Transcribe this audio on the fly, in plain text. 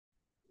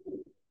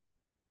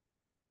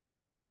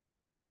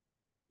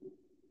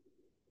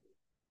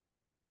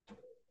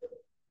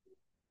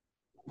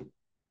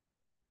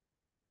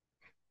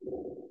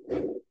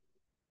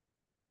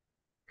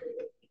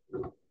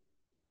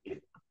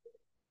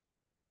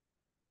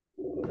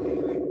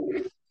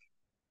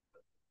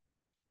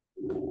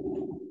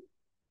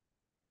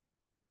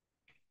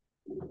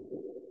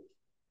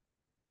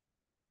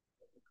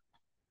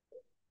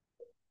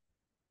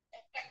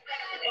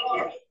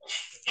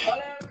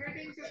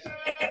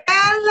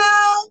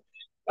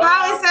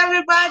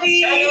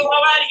everybody? Hello,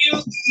 how are you?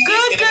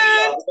 Good,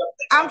 good.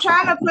 I'm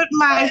trying to put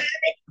my...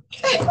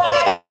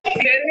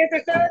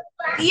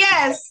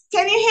 Yes.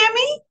 Can you hear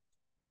me?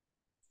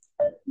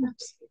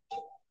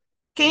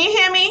 Can you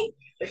hear me?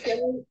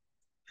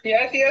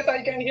 Yes,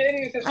 I can hear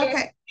you, sister.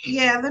 Okay.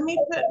 Yeah, let me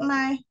put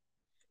my...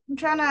 I'm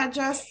trying to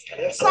adjust.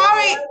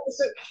 Sorry.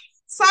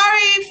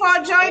 Sorry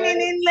for joining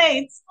in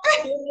late.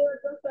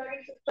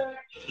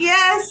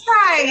 Yes,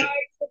 hi.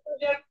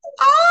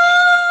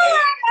 Oh,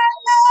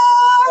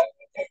 hello.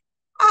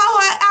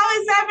 How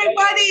is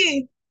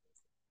everybody?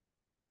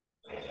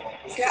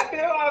 कैसे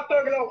हो आप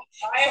सब लोग?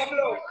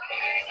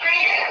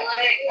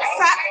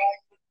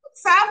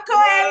 सबको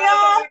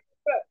hello.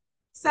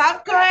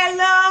 सबको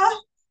hello.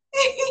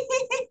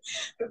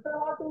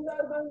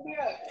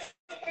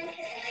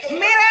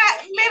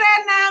 मेरा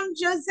नाम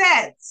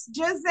Josette.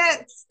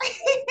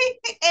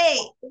 Hey.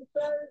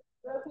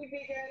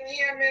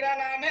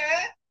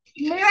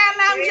 मेरा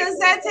नाम है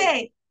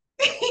Josette.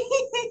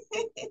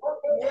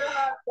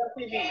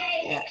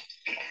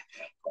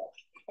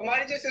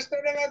 हमारी जो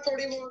सिस्टर है मैं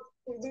थोड़ी बहुत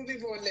उर्दू भी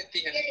बोल लेती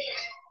है.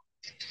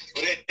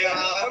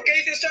 Okay,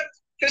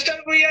 sister,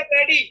 we are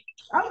ready.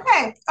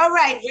 Okay, all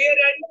right. We are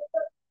ready.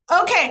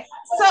 Okay,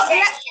 so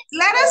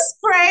let us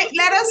pray.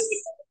 Let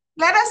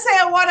us say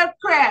a word of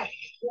prayer.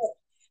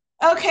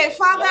 Okay,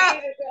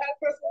 Father.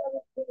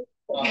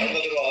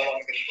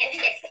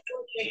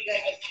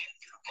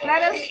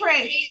 Let us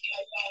pray.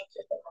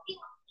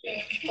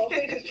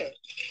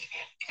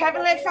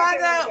 Heavenly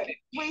Father,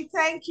 we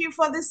thank you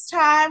for this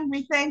time.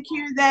 We thank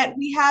you that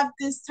we have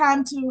this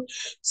time to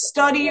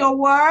study your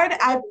word.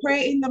 I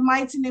pray in the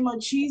mighty name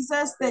of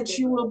Jesus that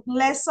you will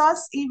bless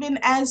us even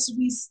as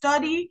we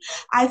study.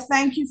 I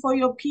thank you for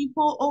your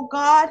people, oh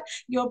God,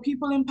 your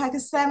people in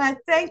Pakistan. I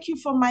thank you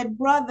for my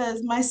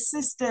brothers, my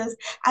sisters.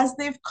 As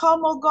they've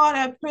come, oh God,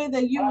 I pray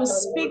that you will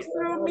speak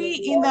through me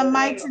in the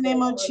mighty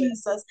name of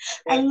Jesus.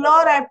 And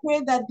Lord, I pray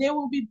that they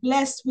will be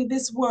blessed with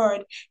this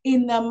word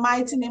in the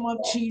mighty name of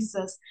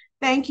Jesus.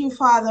 Thank you,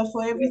 Father,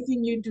 for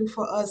everything you do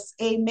for us.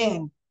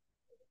 Amen.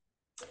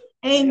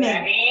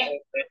 Amen.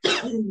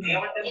 Sister,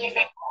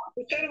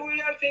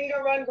 we are singing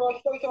one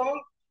gospel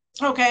song.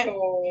 Okay.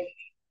 So,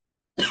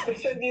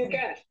 sister, you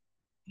can.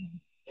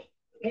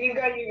 You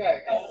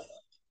guys.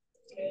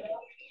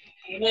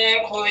 मैं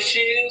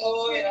खुशी हो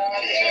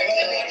यार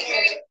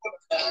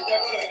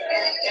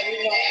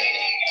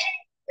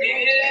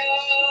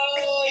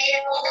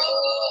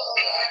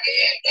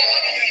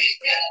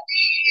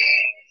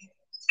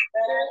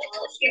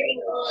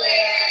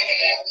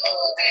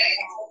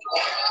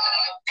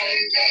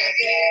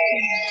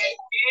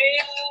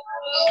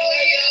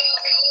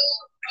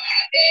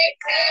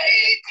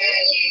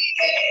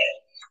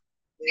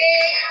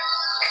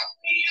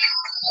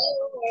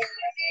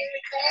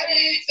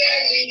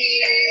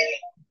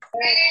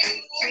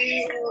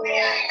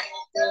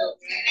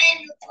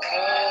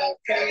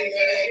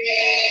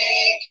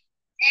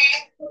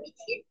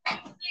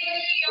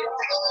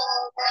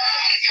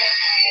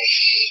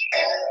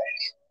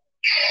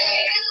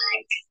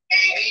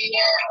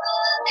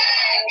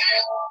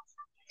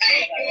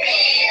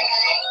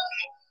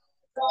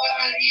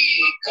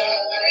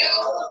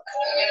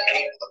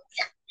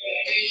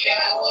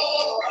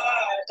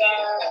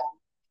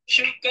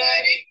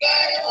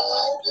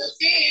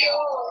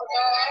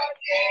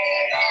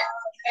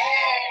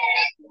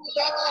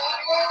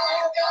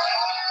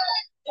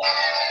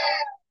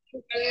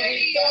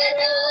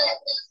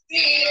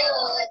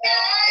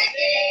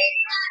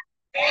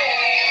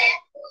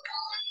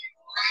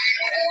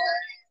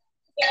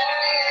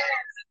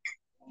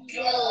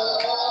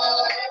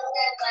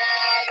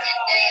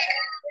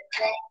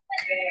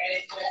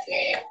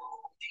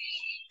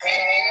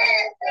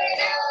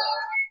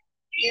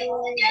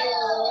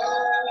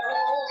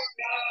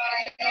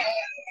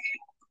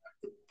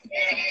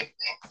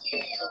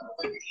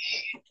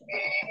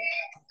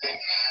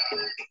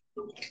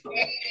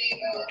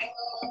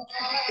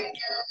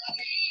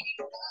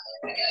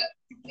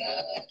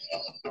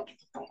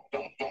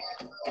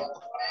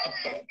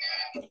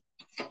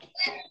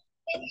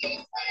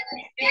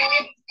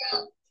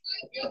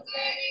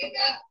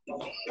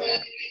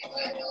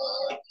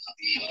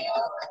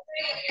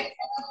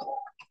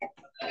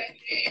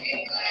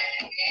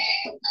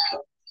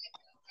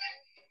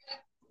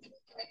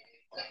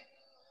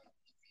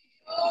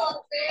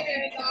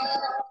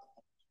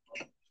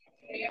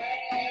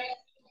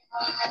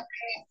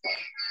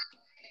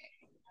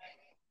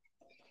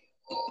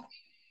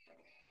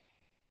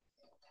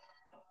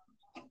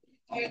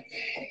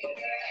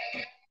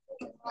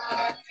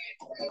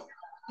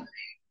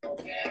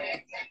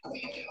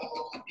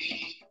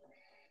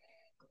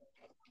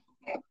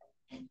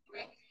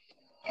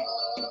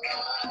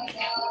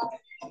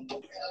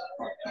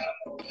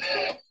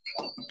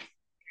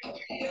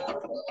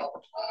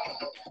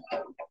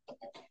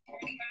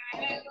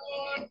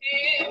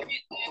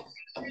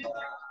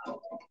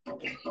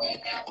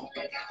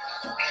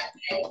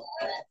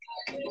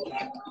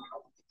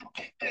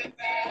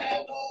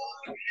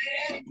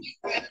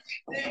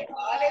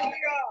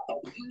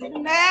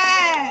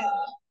Amen.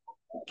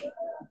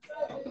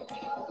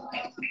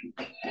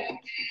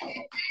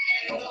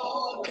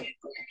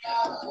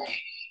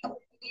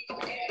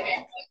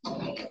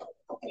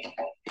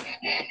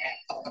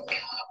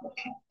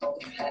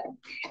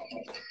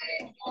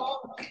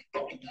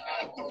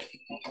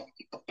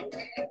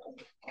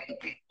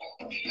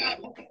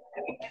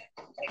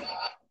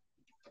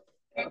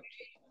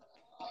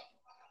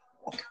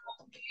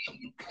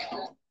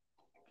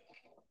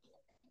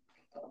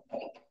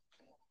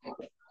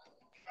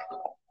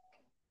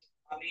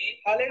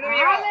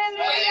 Hallelujah.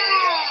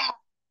 Hallelujah.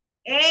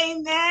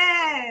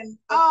 Amen.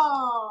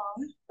 Oh,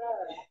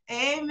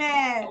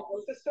 amen.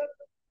 Sister,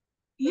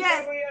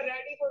 Yes. we are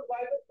ready for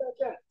Bible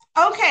session.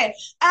 Okay.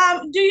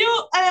 Do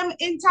you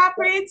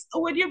interpret?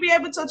 Would you be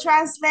able to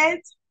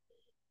translate?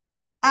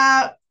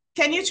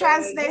 Can you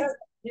translate? Yes,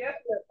 yes,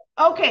 yes.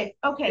 Okay.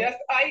 Okay. Yes,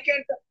 I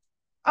can.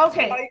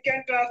 Okay. I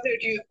can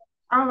translate you.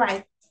 All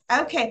right.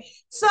 Okay.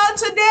 So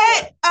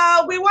today,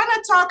 we want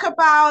to talk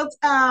about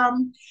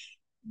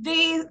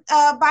the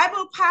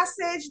Bible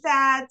passage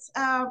that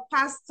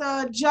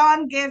Pastor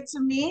John gave to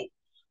me.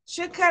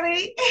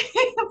 Shukari,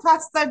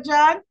 Pastor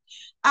John.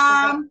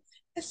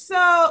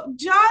 So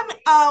John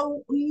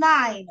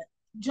 9,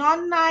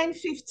 John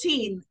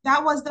 9:15.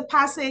 That was the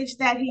passage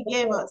that he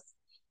gave us.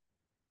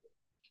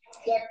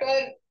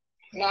 Chapter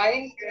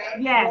 9.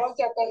 Yes. John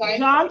chapter 9.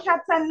 John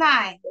chapter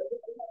 9.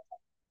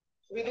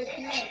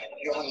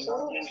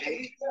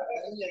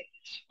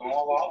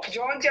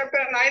 John chapter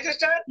 9,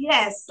 sister.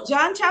 Yes,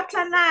 John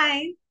chapter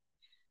 9.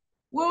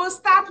 We will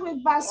start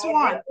with verse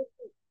 1.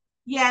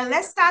 Yeah,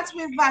 let's start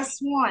with verse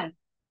 1.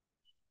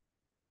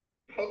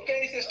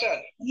 Okay,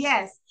 sister.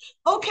 Yes.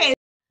 Okay.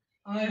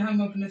 आए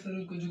हम अपने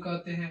सरों को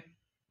झुकाते हैं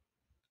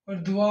और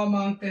दुआ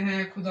मांगते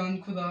हैं खुदा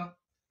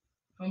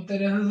हम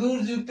तेरे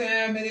हुजूर झुकते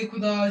हैं मेरे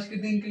खुदा आज के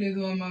दिन के लिए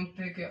दुआ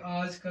मांगते हैं कि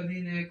आज का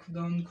दिन है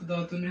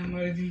खुदा तूने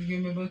हमारी जिंदगी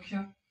में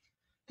बख्शा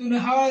तू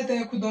नहायत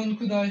है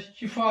खुदा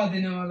शिफा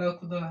देने वाला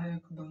खुदा है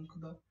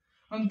खुदा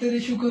हम तेरे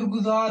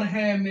शुक्रगुजार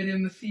हैं मेरे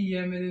मसीह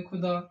है मेरे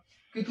खुदा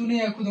कि तूने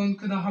है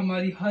खुदा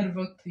हमारी हर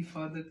वक्त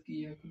हिफाजत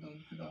की है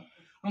खुदा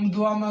हम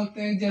दुआ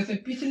मांगते हैं जैसे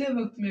पिछले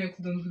वक्त में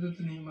खुदा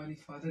तूने हमारी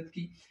हिफाजत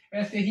की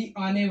ऐसे ही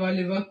आने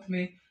वाले वक्त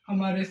में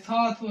हमारे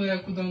साथ हो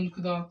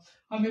खुदा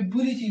हमें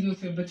बुरी चीजों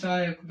से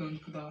बचाए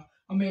खुदा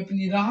हमें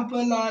अपनी राह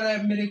पर ला रहा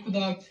है मेरे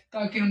खुदा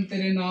ताकि हम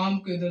तेरे नाम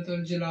को इज्जत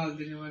और जलाल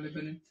देने वाले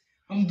बने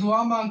हम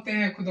दुआ मांगते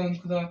हैं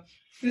खुदा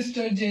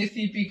सिस्टर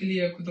जेसीपी के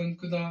लिए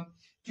खुदा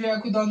जो है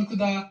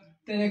खुदा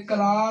तेरे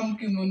कलाम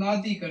की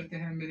मुनादी करते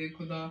हैं मेरे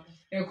खुदा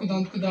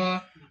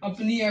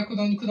अपनी है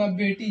खुदा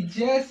बेटी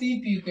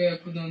जेसीपी को है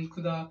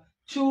खुदा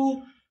छू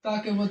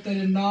ताकि वो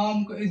तेरे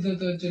नाम को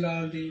इज्जत और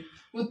जलाल दे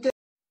वो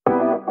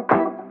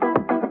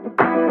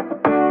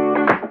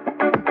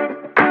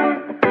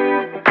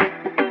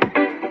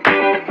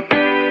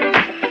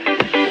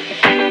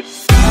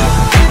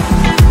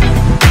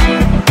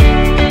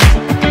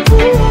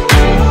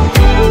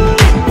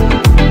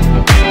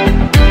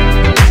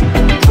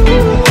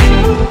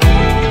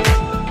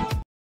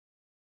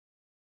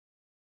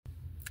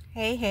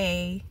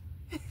Hey.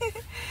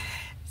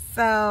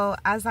 So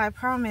as I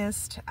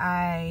promised,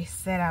 I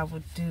said I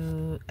would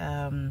do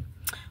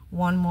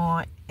one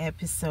more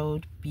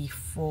episode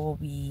before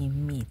we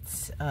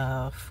meet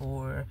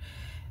for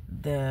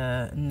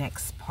the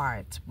next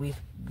part,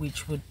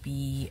 which would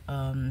be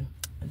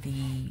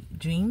the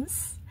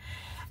dreams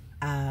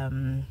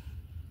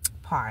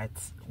part,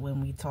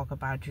 when we talk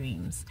about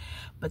dreams.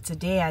 But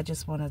today I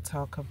just want to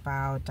talk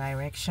about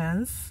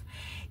directions.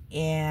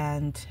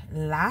 And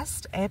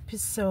last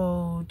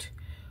episode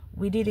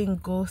we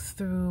didn't go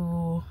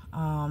through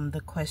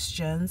the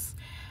questions.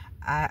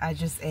 I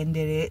just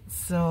ended it.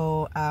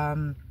 So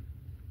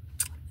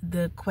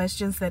the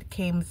questions that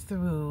came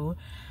through,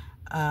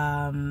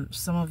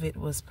 some of it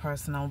was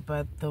personal,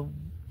 but the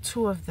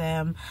two of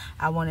them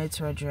I wanted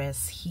to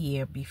address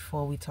here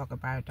before we talk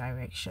about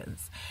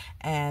directions.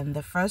 And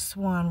the first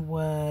one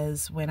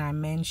was when I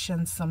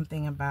mentioned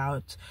something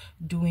about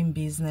doing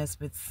business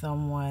with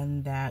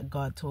someone that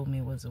God told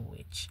me was a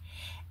witch.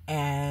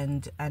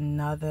 And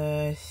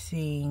another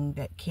thing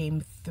that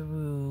came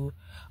through,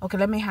 okay,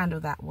 let me handle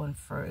that one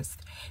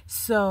first.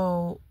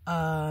 So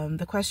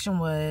the question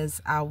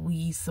was, are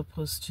we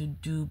supposed to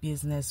do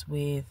business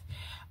with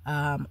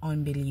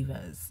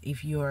unbelievers?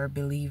 If you're a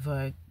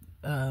believer,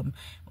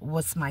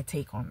 what's my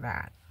take on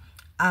that?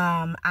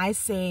 I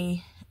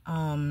say,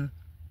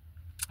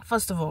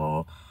 first of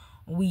all,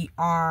 we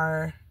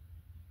are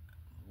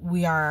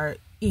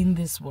in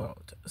this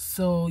world,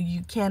 so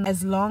you can,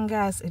 as long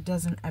as it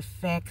doesn't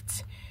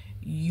affect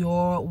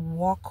your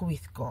walk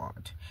with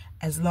God,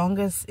 as long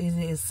as it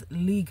is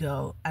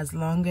legal, as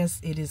long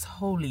as it is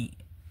holy,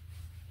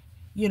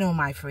 you know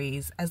my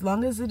phrase, as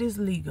long as it is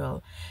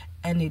legal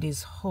and it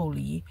is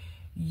holy,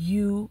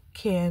 you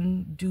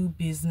can do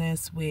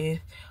business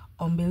with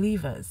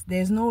unbelievers.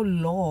 There's no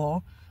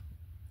law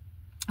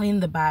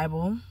in the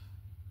Bible,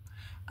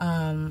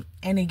 and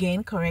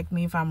again, correct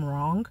me if I'm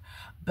wrong,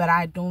 but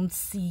I don't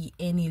see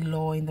any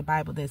law in the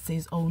Bible that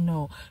says, oh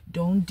no,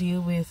 don't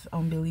deal with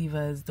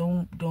unbelievers,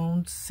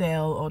 don't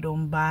sell or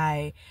don't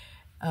buy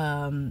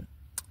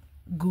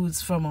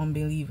goods from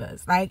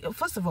unbelievers. Like,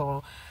 first of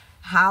all,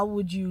 how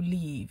would you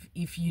live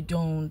if you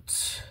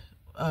don't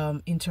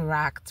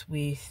interact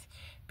with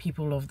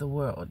people of the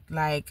world?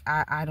 Like,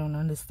 I don't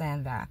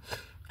understand that.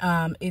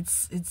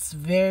 It's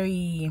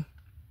very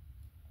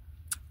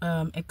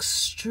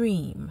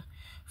extreme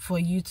for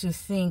you to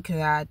think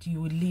that you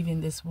would live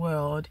in this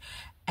world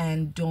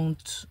and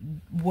don't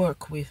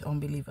work with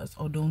unbelievers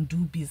or don't do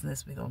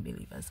business with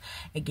unbelievers.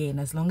 Again,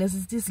 as long as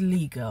it is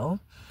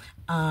legal,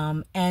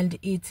 and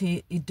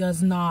it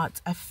does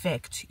not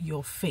affect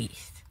your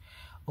faith.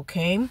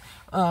 Okay.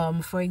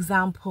 For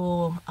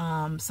example,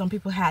 some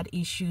people had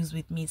issues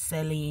with me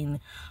selling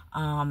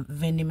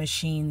vending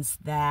machines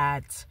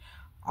that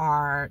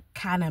are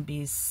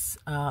cannabis,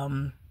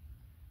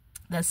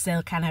 that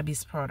sell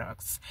cannabis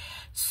products.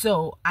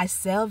 So I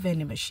sell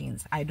vending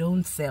machines, I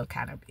don't sell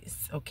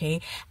cannabis.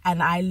 Okay.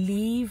 And I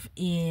live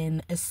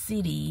in a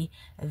city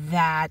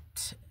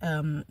that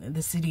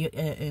the city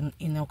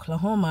in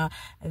Oklahoma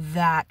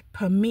that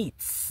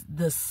permits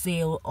the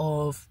sale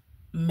of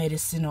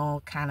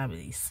medicinal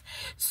cannabis.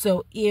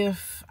 So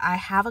if I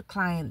have a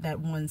client that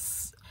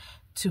wants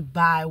to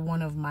buy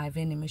one of my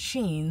vending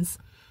machines,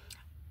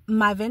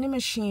 my vending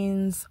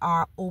machines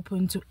are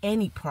open to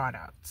any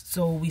product.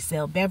 So we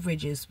sell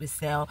beverages, we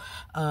sell,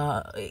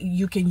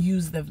 you can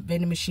use the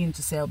vending machine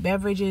to sell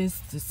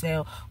beverages, to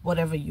sell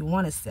whatever you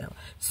want to sell.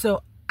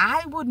 So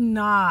I would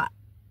not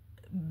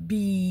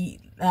be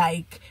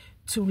like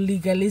too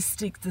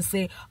legalistic to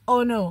say,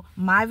 oh no,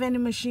 my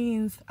vending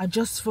machines are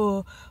just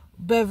for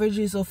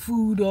beverages or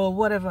food or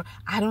whatever.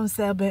 I don't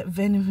sell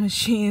vending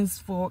machines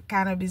for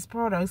cannabis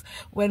products,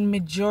 when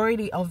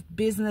majority of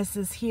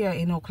businesses here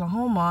in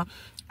Oklahoma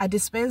are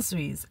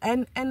dispensaries.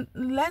 And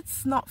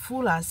let's not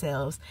fool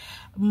ourselves.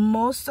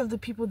 Most of the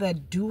people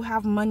that do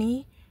have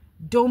money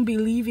don't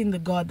believe in the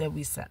God that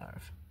we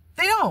serve.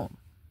 They don't.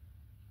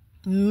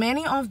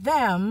 Many of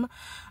them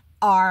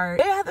they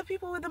are the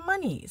people with the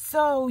money.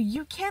 So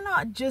you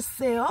cannot just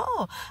say,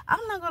 oh, I'm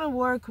not going to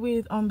work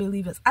with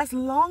unbelievers, as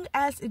long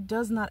as it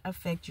does not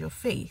affect your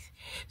faith.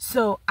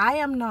 So I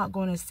am not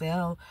going to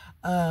sell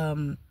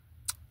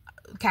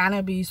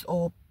cannabis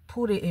or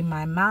put it in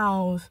my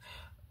mouth,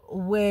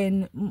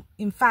 when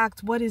in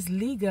fact what is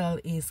legal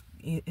is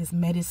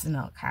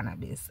medicinal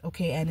cannabis.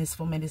 Okay. And it's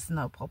for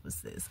medicinal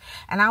purposes,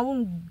 and I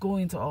won't go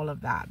into all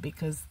of that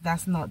because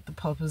that's not the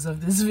purpose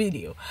of this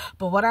video.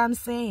 But what I'm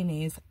saying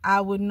is,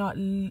 I would not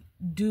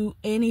do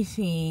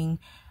anything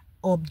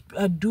or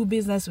do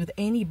business with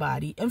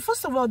anybody. And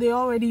first of all, they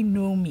already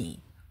know me.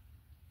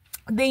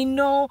 They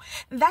know.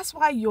 That's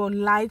why your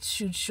light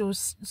should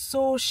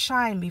so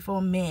shine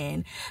before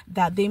men,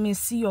 that they may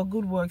see your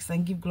good works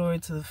and give glory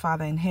to the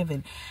Father in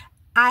heaven.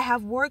 I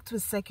have worked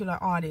with secular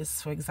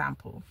artists, for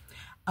example.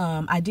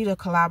 I did a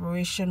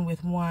collaboration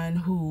with one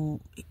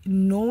who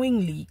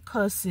knowingly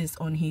curses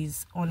on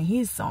his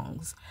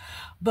songs.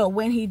 But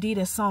when he did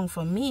a song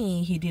for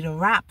me, he did a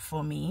rap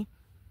for me,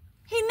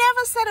 he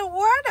never said a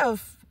word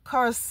of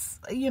curse,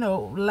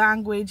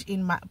 language,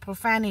 in my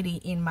profanity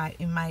in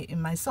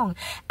my song.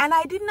 And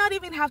I did not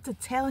even have to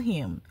tell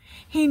him.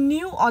 He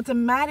knew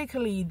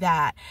automatically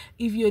that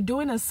if you're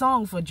doing a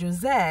song for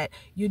Josette,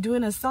 you're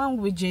doing a song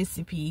with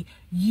JCP,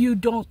 you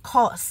don't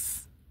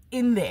curse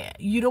in there,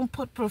 you don't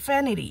put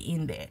profanity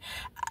in there.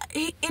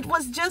 It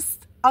was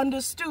just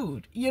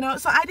understood,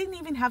 so I didn't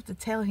even have to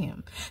tell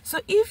him. So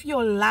if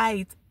your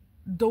light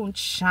don't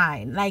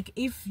shine, like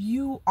if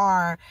you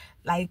are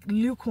like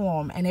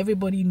lukewarm and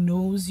everybody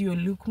knows you're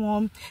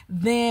lukewarm,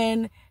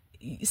 then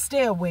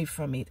stay away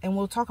from it. And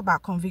we'll talk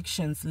about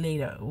convictions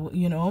later.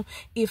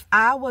 If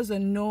I was a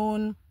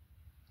known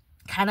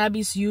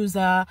cannabis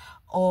user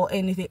or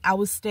anything, I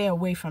would stay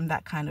away from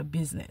that kind of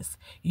business,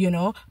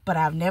 but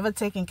I've never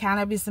taken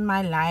cannabis in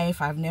my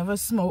life. I've never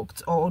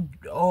smoked or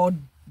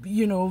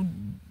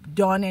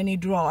done any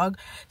drug.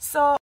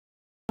 So as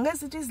long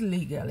as it is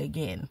legal,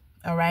 again,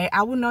 all right,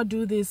 I would not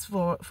do this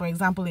for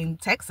example in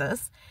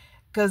Texas,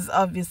 because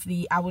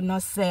obviously I would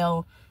not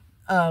sell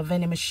a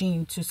vending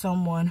machine to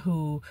someone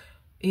who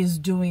is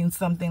doing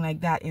something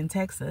like that in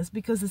Texas,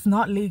 because it's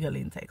not legal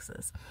in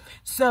Texas.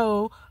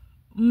 So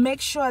make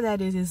sure that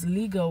it is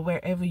legal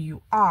wherever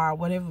you are,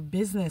 whatever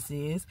business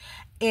is,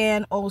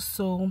 and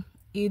also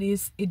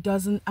it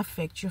doesn't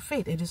affect your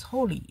faith. It is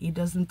holy. It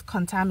doesn't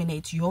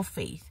contaminate your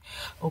faith.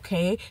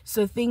 Okay,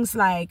 so things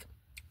like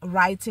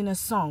writing a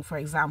song, for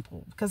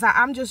example, because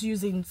I'm just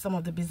using some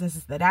of the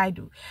businesses that I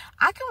do.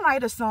 I can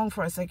write a song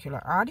for a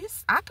secular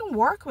artist. I can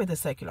work with a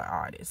secular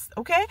artist.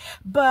 Okay,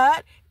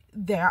 but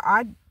there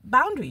are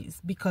boundaries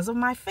because of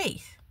my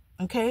faith.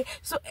 Okay,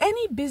 so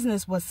any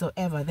business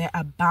whatsoever, there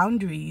are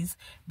boundaries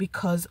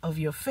because of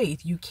your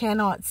faith. You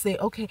cannot say,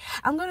 okay,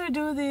 I'm going to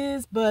do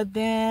this, but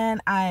then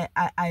I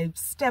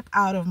step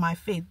out of my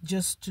faith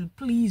just to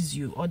please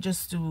you or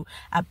just to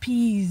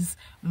appease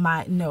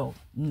my, no,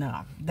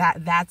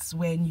 that's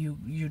when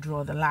you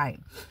draw the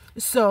line.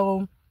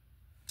 So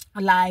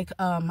like,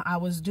 I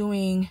was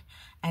doing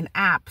an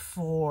app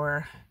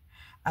for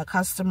a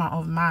customer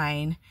of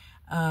mine.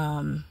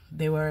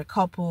 They were a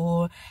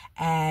couple,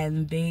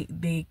 and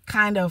they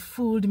kind of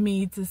fooled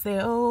me to say,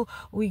 oh,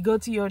 we go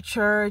to your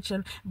church,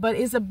 but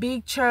it's a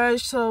big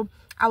church, so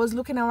I was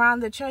looking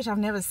around the church. I've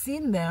never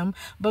seen them,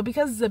 but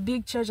because it's a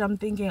big church, I'm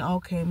thinking,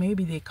 okay,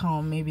 maybe they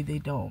come, maybe they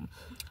don't,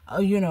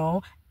 you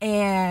know.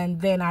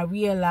 And then I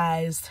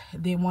realized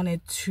they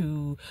wanted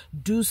to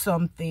do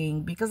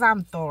something, because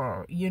I'm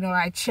thorough, you know,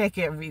 I check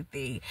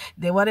everything.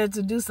 They wanted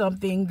to do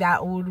something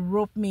that would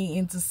rope me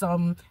into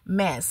some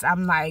mess.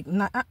 I'm like,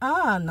 not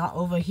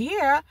over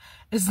here.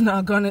 It's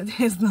not gonna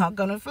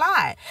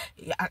fly.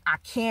 I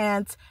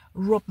can't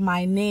rope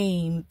my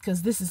name,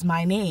 because this is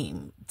my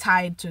name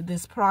tied to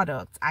this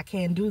product. I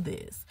can't do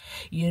this,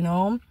 you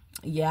know.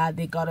 Yeah,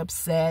 they got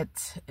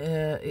upset.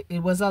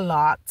 It was a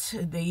lot.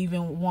 They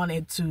even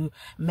wanted to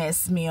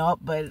mess me up,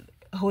 but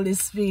Holy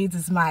Spirit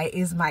is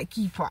my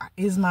keeper.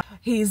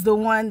 He's the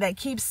one that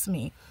keeps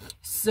me.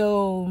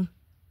 So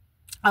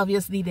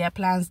obviously their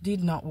plans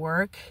did not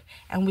work,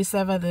 and we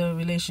sever the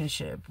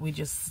relationship. We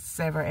just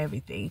sever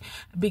everything,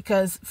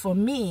 because for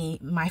me,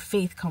 my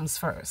faith comes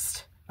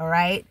first. All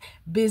right,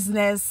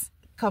 business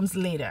comes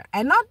later,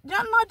 and not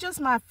just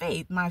my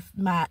faith, my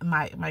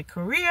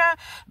career,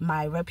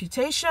 my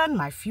reputation,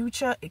 my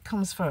future. It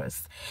comes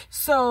first.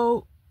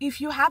 So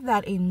if you have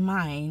that in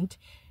mind,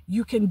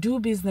 you can do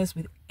business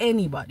with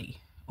anybody.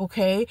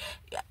 Okay,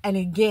 and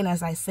again,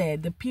 as I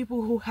said, the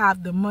people who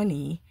have the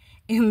money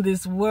in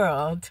this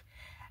world,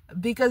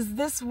 because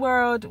this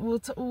world, we'll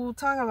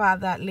talk about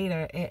that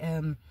later.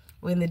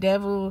 When the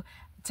devil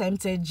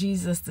tempted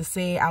Jesus to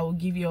say, I will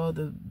give you all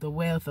the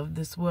wealth of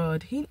this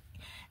world, he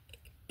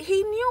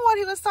knew what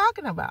he was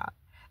talking about.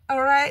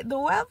 All right, the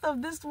wealth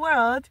of this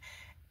world,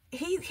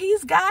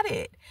 he's got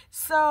it.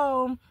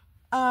 So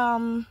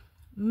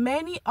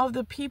many of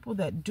the people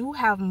that do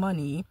have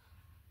money,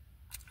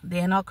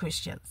 they're not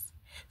Christians.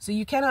 So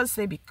you cannot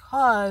say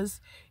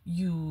because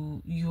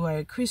you are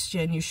a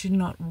Christian, you should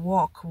not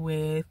walk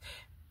with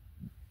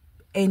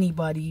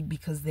anybody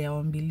because they're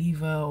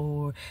unbeliever,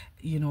 or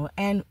you know.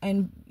 And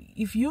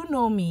if you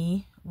know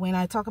me, when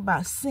I talk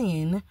about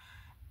sin,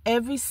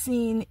 every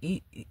sin,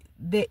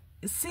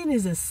 sin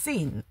is a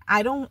sin.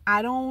 I don't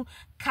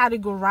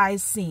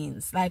categorize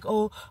sins like,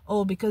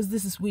 oh because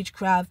this is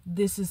witchcraft,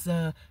 this is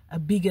a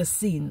bigger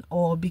sin,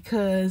 or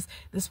because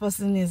this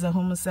person is a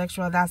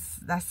homosexual,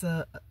 that's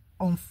a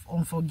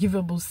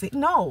unforgivable sin.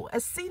 No, a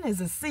sin is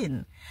a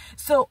sin.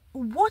 So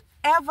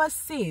whatever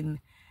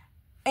sin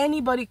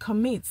anybody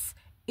commits,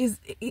 is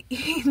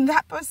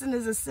that person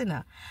is a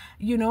sinner,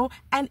 you know.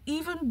 And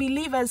even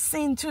believers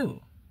sin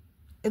too.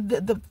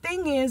 The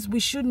thing is, we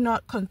should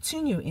not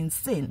continue in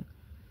sin.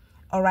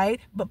 All right,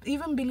 but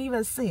even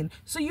believers sin.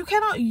 So you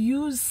cannot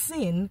use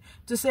sin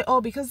to say,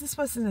 oh, because this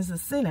person is a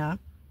sinner,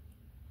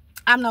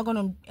 I'm not going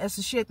to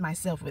associate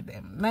myself with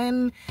them.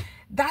 Man,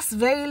 that's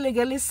very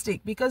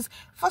legalistic, because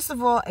first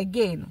of all,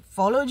 again,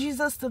 follow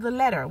Jesus to the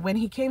letter. When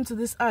he came to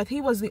this earth, he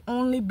was the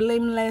only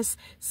blameless,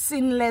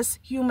 sinless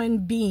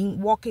human being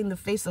walking the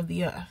face of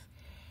the earth.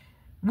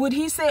 Would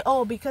he say,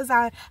 oh, because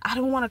I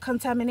don't want to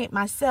contaminate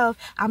myself,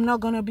 I'm not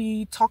going to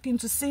be talking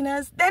to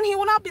sinners? Then he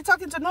will not be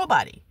talking to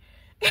nobody.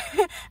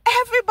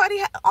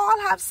 Everybody, all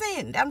have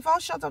sinned and fall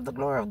short of the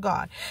glory of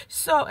God.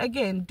 So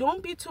again,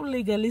 don't be too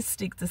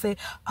legalistic to say,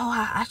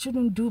 oh, I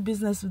shouldn't do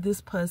business with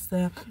this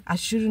person, I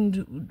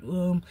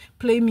shouldn't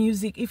play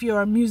music. If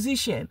you're a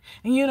musician,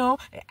 and you know,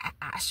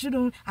 I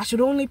should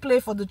only play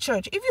for the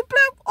church. If you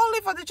play only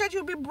for the church,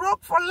 you'll be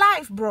broke for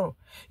life, bro.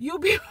 You'll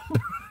be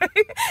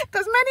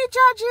because many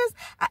churches,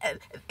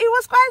 it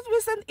was quite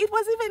recent, it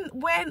was even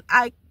when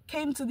I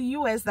came to the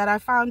US that I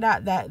found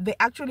out that they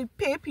actually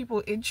pay people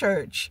in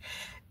church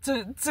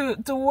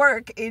to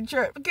work in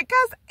church,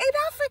 because in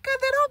Africa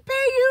they don't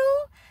pay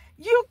you.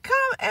 You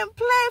come and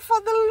play for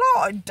the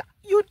Lord.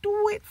 You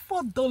do it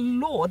for the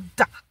Lord.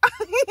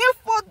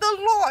 For the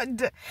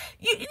Lord.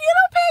 You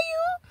don't pay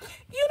you.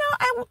 You know,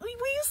 and we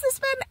used to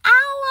spend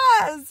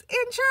hours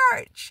in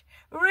church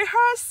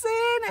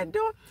rehearsing and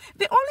doing.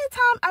 The only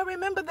time I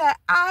remember that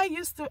I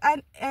used to,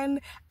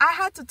 and I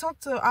had to talk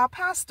to our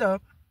pastor,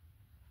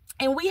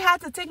 and we had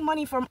to take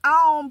money from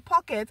our own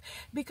pocket,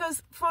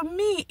 because for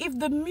me, if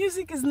the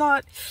music is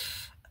not,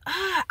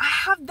 I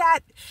have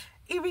that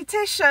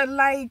irritation.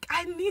 Like,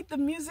 I need the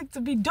music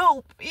to be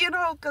dope, you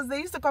know, because they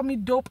used to call me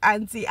dope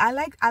auntie. I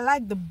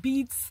like the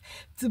beats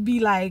to be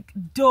like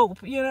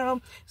dope, you know.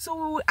 So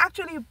we would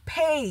actually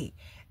pay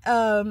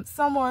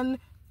someone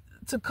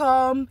to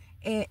come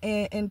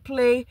and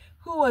play,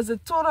 who was a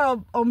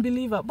total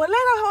unbeliever, but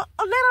later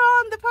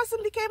on the person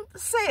became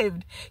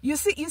saved. You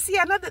see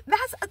another,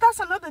 that's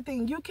another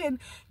thing. You can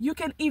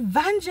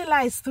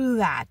evangelize through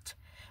that.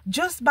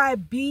 Just by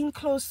being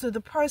close to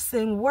the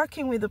person,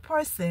 working with the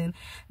person,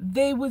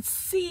 they would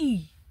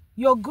see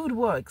your good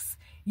works,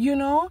 you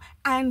know,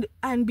 and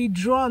be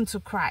drawn to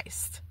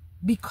Christ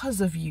because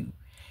of you.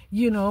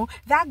 You know,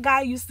 that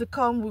guy used to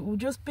come, we would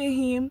just pay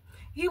him.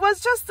 He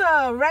was just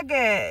a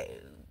reggae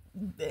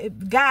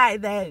guy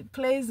that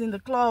plays in the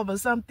club or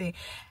something,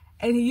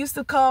 and he used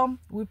to come,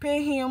 we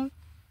pay him,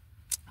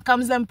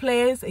 comes and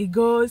plays, he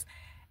goes,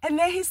 and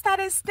then he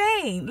started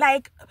staying.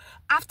 Like,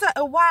 after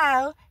a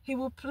while, he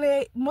would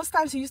play. Most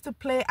times he used to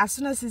play as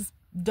soon as his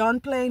done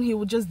playing, he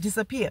would just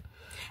disappear.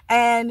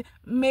 And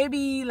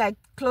maybe like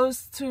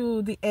close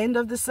to the end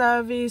of the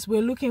service,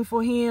 we're looking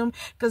for him,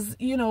 because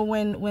you know,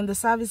 when the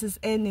service is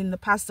ending, the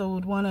pastor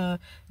would want to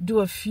do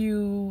a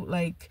few,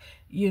 like,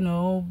 you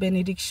know,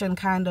 benediction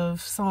kind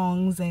of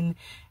songs, and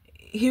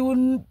he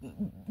wouldn't,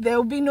 there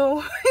would be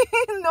no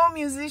no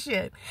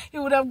musician. He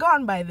would have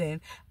gone by then.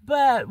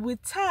 But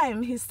with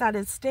time, he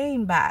started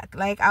staying back.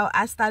 Like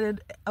I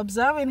started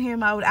observing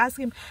him. I would ask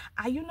him,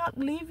 are you not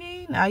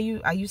leaving? Are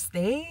you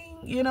staying?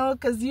 You know,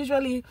 because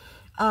usually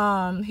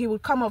he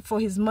would come up for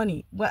his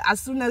money, but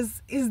as soon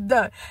as it's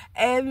done,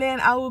 and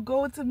then I would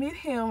go to meet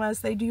him and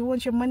say, do you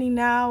want your money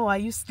now? Are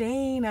you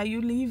staying? Are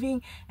you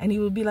leaving? And he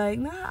would be like,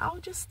 nah, I'll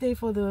just stay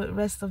for the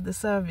rest of the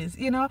service,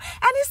 you know. And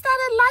he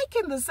started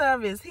liking the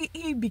service.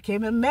 He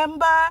became a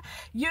member,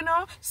 you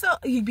know. So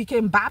he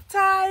became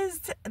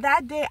baptized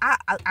that day.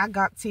 I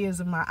got tears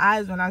in my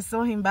eyes when I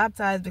saw him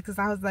baptized, because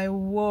I was like,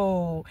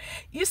 whoa.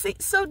 You see,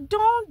 so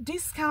don't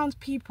discount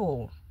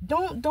people.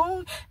 Don't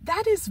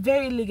that is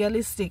very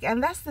legalistic,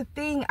 and that's the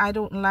thing I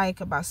don't like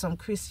about some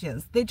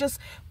Christians. They just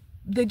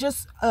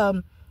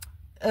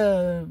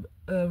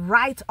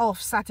write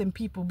off certain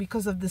people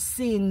because of the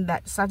sin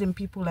that certain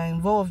people are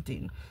involved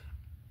in.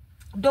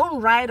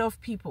 Don't write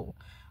off people.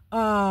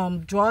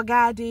 Drug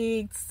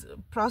addicts,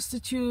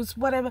 prostitutes,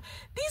 whatever.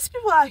 These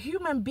people are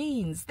human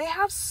beings. They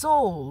have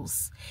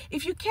souls.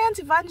 If you can't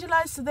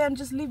evangelize to them,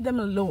 just leave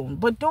them alone.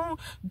 But don't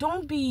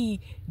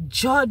be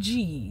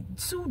judgy,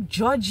 too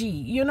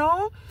judgy, you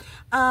know.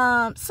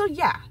 So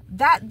yeah,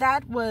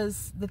 that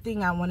was the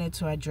thing I wanted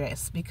to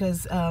address,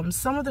 because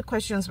some of the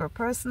questions were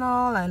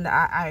personal and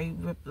I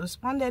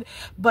responded,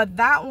 but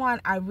that one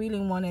I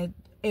really wanted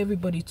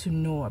everybody to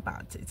know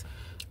about it.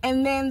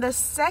 And then the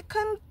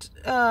second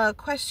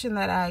question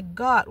that I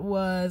got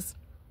was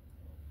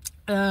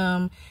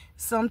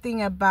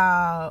something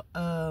about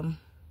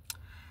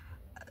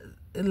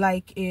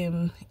like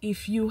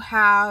if you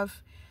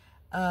have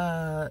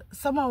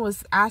someone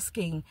was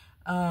asking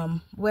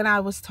when I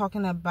was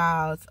talking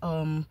about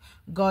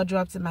God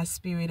dropped in my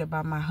spirit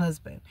about my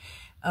husband,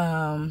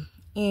 and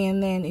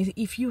then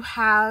if you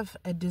have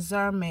a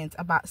discernment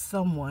about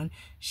someone,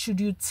 should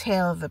you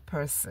tell the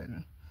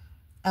person?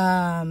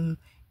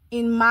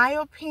 In my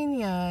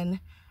opinion,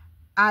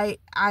 I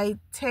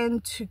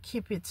tend to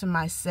keep it to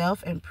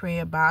myself and pray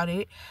about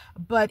it.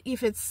 But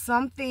if it's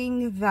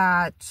something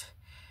that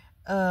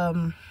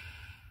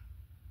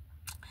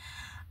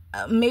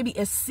maybe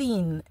a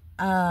sin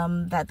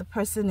that the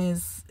person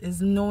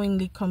is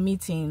knowingly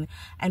committing,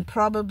 and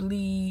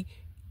probably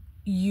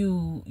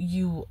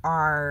you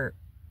are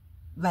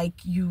like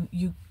you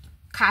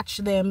catch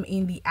them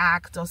in the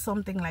act or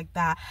something like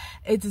that,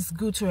 it is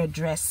good to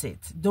address it.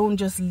 Don't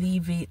just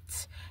leave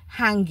it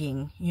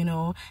hanging, you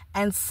know.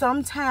 And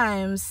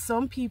sometimes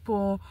some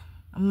people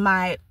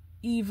might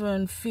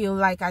even feel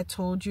like I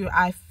told you,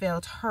 I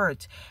felt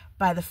hurt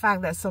by the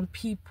fact that some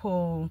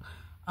people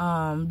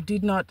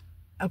did not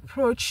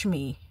approach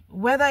me.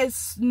 Whether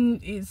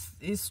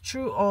it's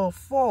true or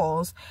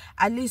false,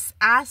 at least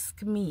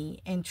ask me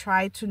and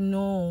try to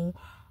know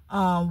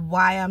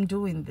why I'm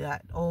doing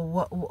that,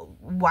 or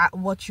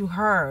what you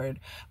heard.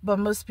 But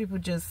most people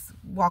just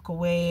walk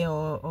away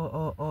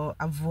or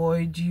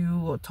avoid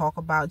you or talk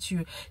about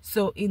you.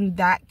 So in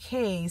that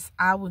case,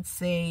 I would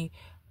say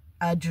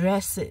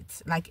address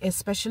it, like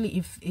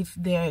especially if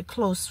they're a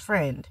close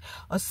friend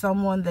or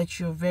someone that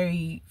you're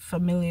very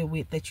familiar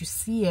with, that you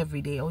see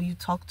every day or you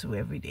talk to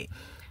every day.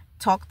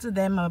 Talk to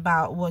them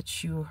about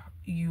what you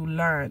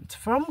learned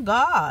from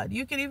God.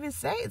 You can even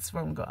say it's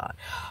from God.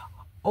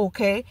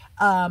 Okay,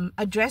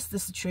 address the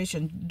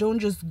situation. Don't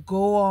just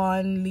go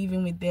on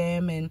living with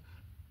them and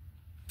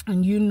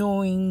you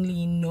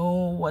knowingly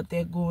know what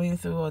they're going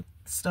through or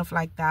stuff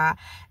like that,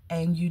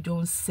 and you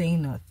don't say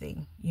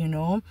nothing, you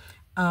know.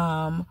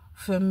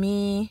 For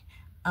me,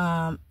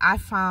 I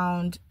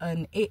found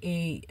an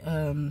AA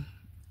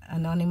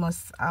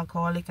anonymous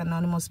alcoholic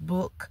anonymous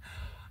book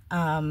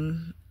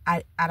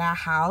at our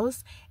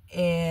house,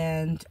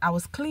 and I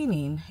was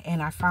cleaning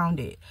and I found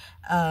it,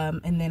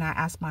 and then I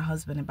asked my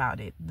husband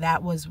about it.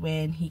 That was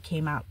when he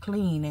came out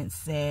clean and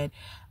said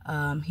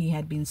he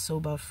had been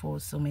sober for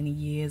so many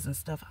years and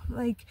stuff. I'm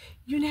like,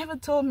 you never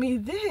told me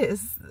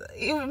this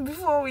even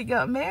before we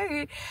got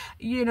married,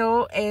 you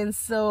know. And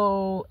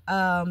so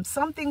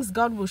some things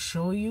God will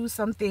show you,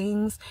 some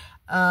things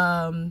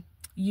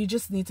you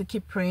just need to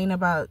keep praying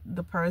about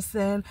the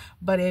person.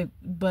 But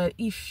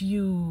if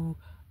you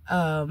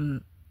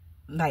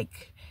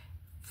like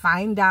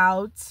find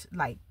out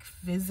like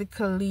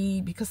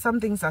physically, because some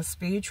things are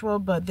spiritual,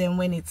 but then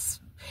when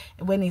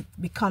it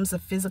becomes a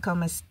physical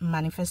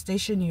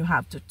manifestation, you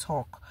have to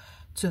talk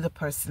to the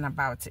person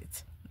about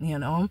it, you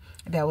know.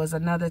 There was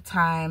another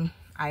time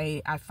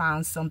I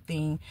found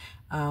something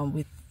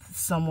with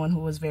someone who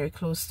was very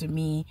close to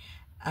me,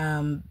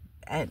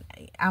 and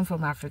I'm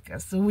from Africa,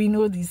 so we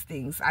know these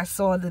things. I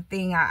saw the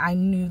thing, I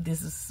knew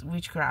this is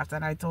witchcraft,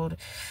 and I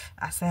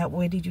said,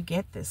 where did you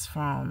get this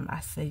from? I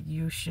said,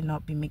 you should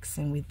not be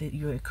mixing with it.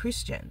 You're a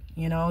Christian,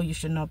 you know, you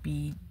should not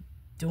be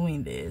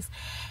doing this?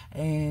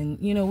 And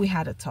you know, we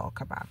had a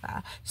talk about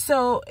that.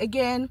 So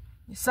again,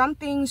 some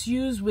things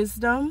use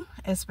wisdom,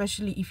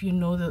 especially if you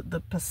know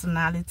the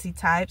personality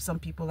type. Some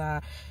people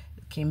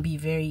can be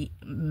very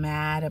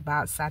mad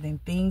about certain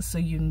things, so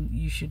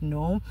you should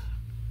know.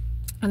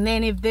 And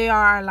then if they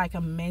are like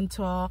a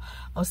mentor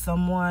or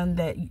someone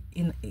that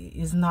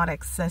is not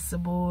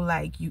accessible,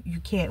 like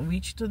you can't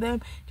reach to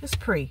them, just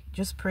pray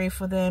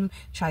for them.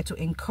 Try to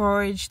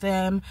encourage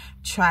them,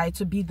 try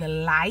to be the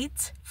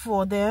light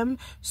for them,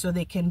 so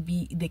they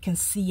can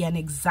see an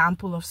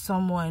example of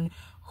someone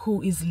who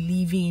is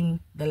living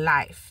the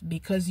life.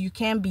 Because you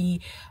can't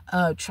be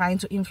trying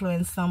to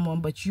influence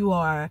someone but you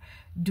are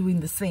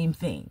doing the same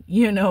thing,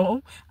 you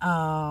know.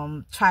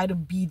 Try to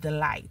be the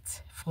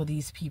light for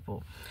these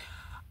people.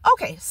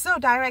 Okay, so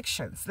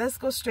directions. Let's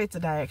go straight to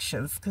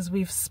directions, because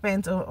we've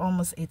spent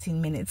almost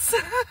 18 minutes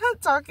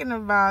talking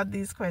about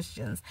these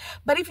questions.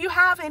 But if you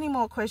have any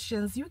more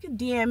questions, you can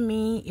DM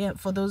me.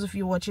 For those of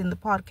you watching the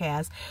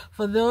podcast,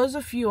 for those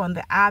of you on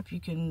the app, you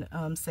can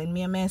send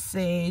me a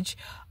message.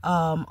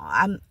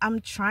 I'm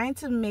trying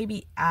to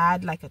maybe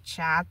add like a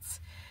chat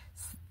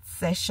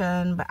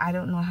session, but I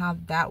don't know how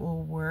that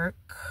will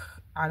work.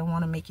 I don't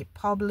want to make it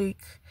public.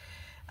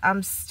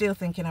 I'm still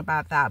thinking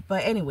about that.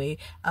 But anyway,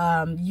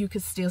 you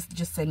could still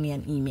just send me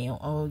an email,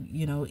 or,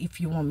 you know, if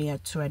you want me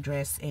to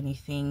address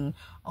anything,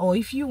 or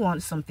if you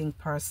want something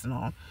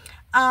personal.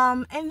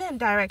 And then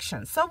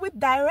directions. So with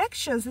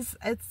directions,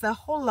 it's a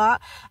whole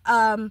lot.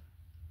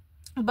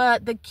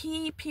 But the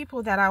key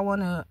people that I want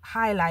to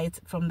highlight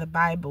from the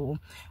Bible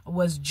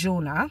was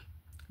Jonah.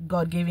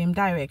 God gave him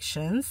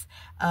directions.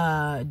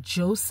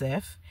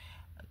 Joseph,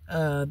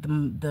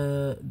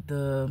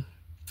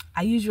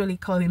 I usually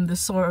call him the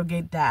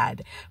surrogate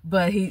dad,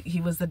 but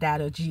he was the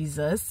dad of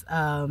Jesus,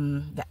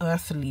 the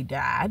earthly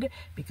dad,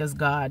 because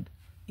God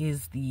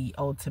is the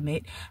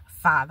ultimate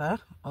father.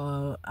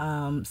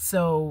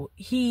 So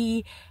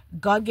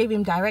God gave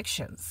him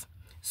directions.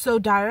 So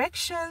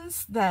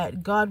directions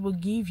that God will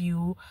give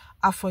you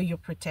are for your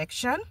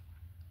protection,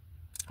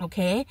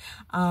 okay,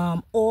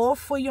 or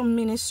for your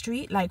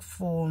ministry. Like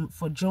for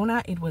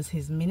Jonah, it was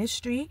his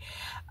ministry,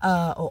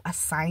 or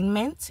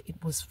assignment.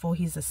 It was for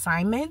his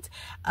assignment.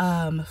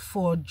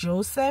 For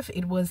Joseph,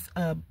 it was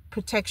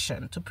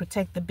protection, to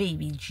protect the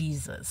baby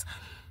Jesus.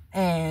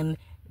 And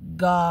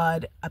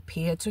God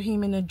appeared to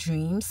him in a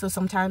dream. So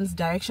sometimes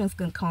directions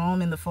can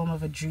come in the form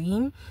of a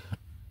dream,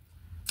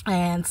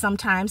 and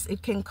sometimes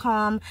it can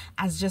come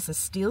as just a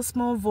still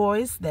small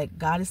voice that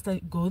God is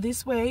saying, go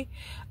this way.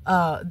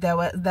 There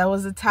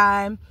was a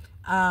time,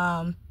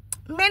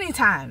 many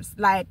times,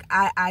 like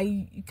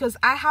because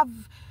I have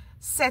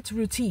set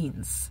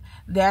routines.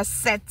 There are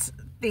set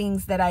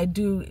things that I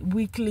do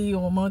weekly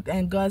or month,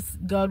 and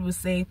God will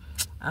say,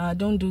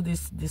 don't do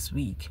this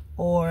week,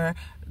 or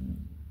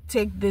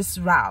take this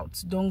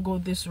route, don't go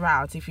this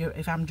route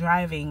if I'm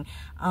driving,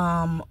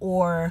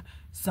 or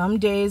some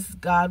days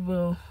God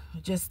will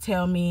just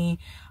tell me,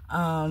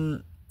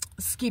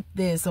 skip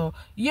this, or,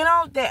 you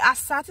know, there are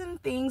certain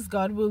things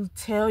God will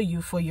tell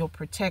you for your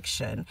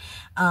protection.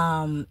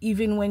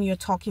 Even when you're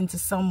talking to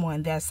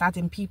someone, there are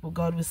certain people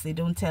God will say,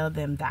 don't tell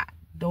them that,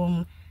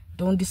 don't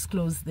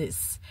disclose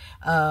this.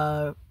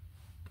 You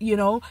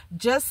know,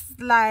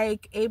 just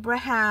like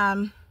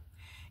Abraham,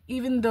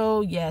 even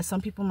though, yeah,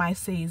 some people might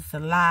say it's a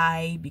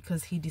lie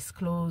because he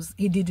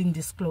didn't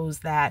disclose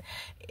that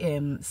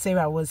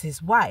Sarah was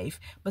his wife.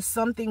 But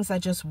some things are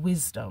just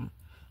wisdom,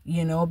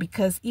 you know,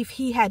 because if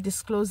he had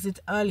disclosed it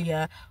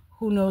earlier,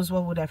 who knows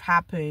what would have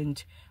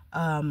happened.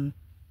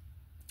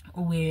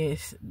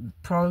 With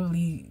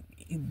probably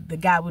the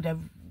guy would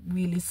have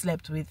really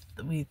slept with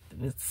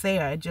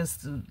Sarah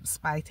just to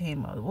spite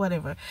him or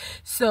whatever.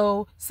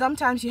 So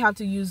sometimes you have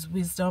to use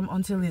wisdom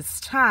until it's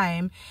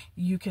time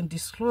you can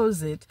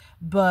disclose it.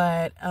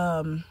 But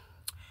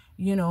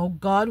you know,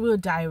 God will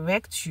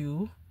direct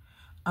you,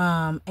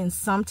 and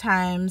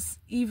sometimes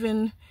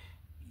even,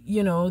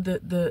 you know,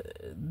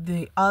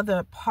 the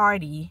other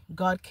party,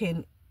 God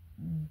can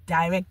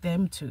direct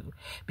them to.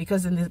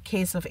 Because in the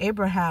case of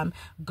Abraham,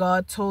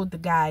 God told the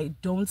guy,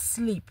 don't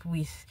sleep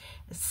with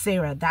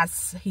Sarah,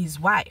 that's his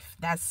wife,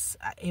 that's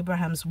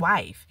Abraham's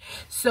wife.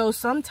 So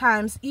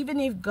sometimes, even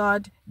if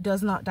God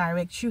does not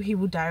direct you, he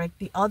will direct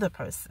the other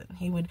person.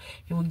 He will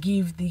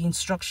give the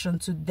instruction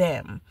to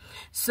them.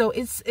 So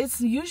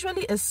it's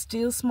usually a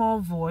still small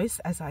voice.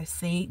 As I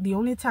say, the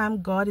only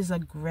time God is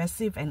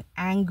aggressive and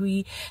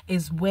angry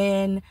is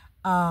when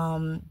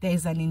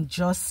there's an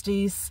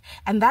injustice.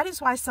 And that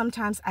is why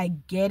sometimes I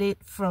get it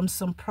from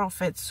some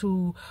prophets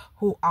who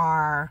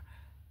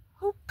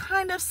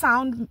kind of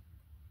sound,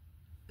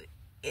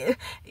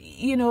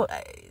 you know,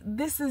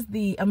 this is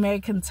the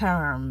American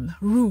term,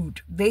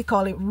 rude. They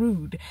call it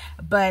rude,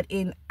 but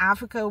in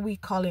Africa we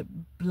call it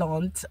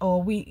blunt,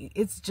 or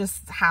it's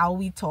just how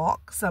we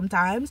talk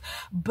sometimes.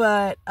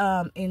 But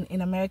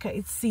in America,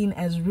 it's seen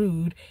as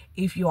rude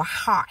if you're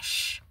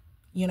harsh,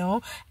 you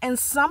know. And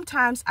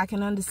sometimes I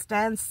can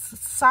understand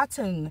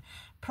certain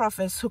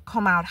prophets who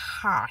come out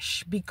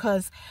harsh,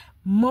 because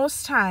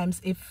most times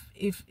if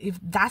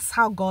that's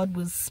how God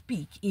will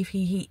speak, if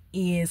he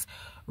is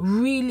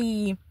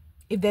really,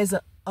 if there's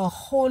a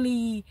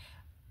holy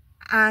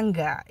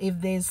anger,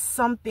 if there's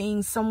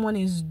something someone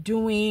is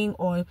doing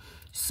or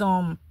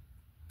some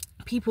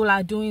people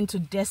are doing to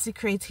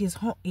desecrate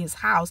his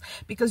house,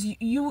 because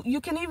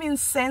you can even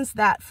sense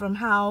that from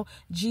how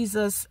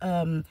Jesus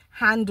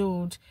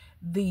handled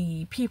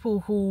the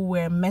people who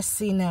were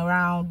messing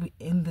around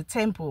in the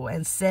temple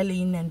and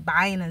selling and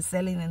buying and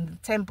selling in the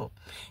temple.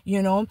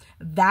 You know,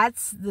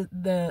 that's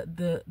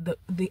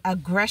the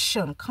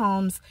aggression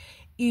comes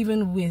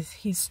even with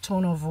his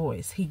tone of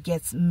voice. He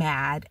gets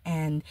mad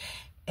and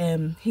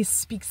he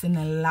speaks in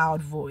a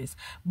loud voice.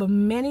 But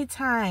many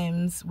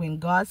times when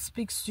God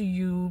speaks to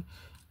you,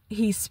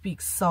 he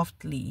speaks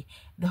softly.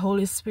 The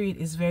Holy Spirit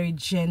is very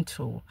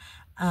gentle,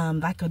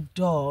 like a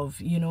dove.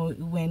 You know,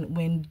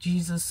 when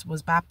Jesus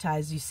was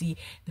baptized, you see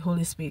the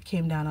Holy Spirit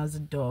came down as a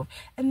dove.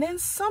 And then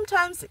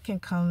sometimes it can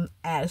come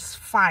as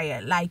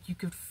fire, like you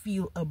could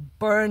feel a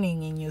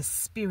burning in your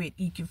spirit.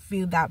 You could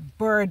feel that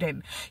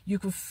burden. You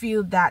could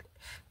feel that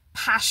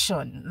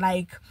passion,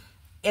 like,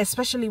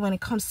 especially when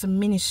it comes to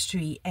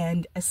ministry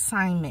and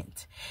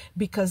assignment,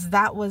 because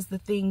that was the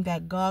thing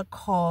that God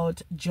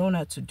called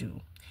Jonah to do.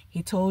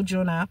 He told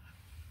Jonah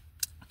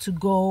to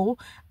go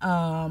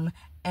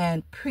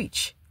and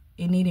preach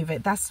in Nineveh.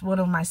 That's one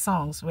of my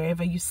songs.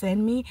 Wherever you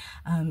send me,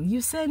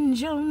 you send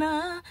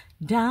Jonah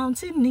down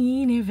to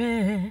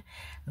Nineveh,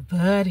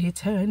 but he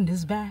turned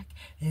his back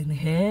and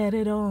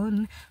headed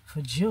on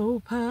for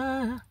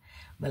Joppa.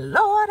 But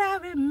Lord, I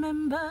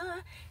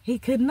remember he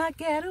could not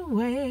get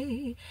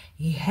away.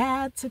 He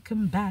had to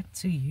come back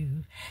to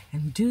you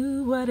and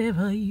do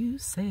whatever you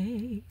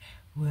say,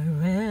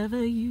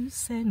 wherever you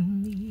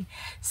send me.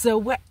 So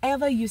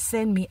wherever you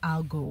send me,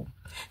 I'll go.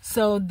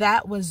 So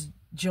that was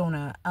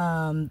Jonah.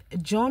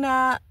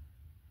 Jonah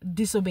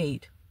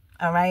disobeyed.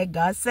 All right,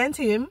 God sent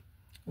him.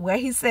 Where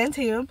he sent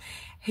him,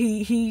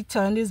 he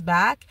turned his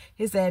back.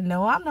 He said,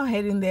 no, I'm not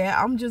heading there.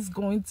 I'm just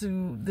going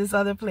to this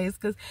other place.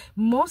 Because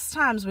most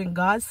times when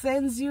God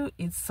sends you,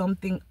 it's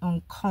something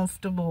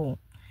uncomfortable.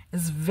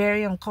 It's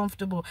very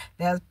uncomfortable.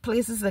 There are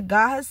places that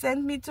God has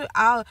sent me to.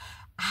 I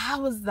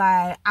was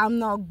like, I'm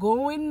not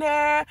going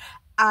there.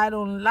 I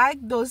don't like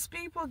those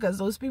people because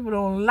those people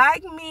don't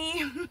like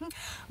me.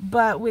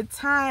 But with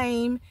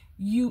time,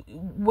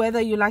 whether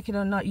you like it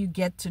or not, you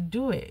get to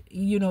do it.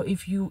 You know,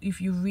 if you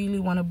really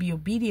want to be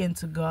obedient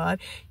to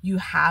God, you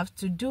have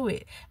to do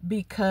it,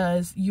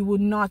 because you will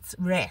not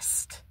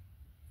rest.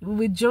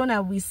 With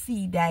Jonah, we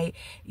see that,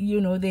 you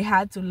know, they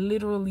had to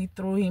literally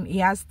throw him. He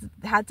had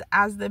to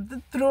ask them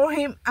to throw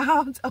him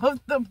out of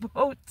the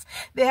boat.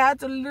 They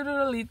had to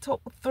literally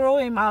throw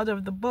him out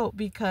of the boat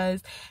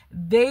because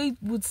they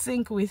would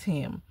sink with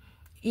him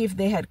if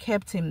they had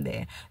kept him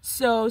there.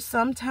 So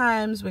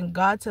sometimes when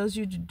God tells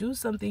you to do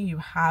something, you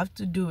have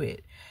to do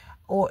it,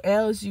 or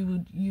else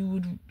you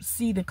would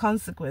see the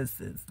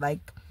consequences,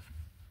 like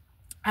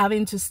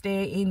having to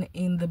stay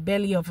in the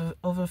belly of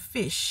a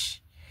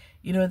fish.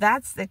 You know,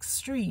 that's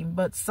extreme,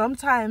 but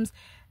sometimes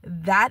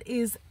that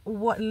is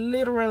what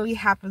literally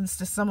happens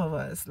to some of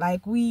us.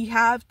 Like, we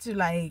have to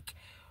like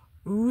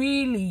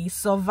really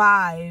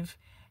survive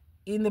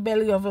in the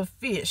belly of a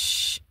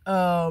fish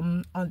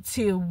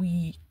until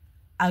we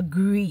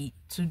agree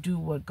to do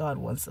what God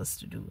wants us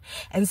to do.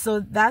 And so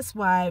that's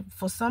why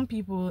for some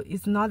people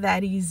it's not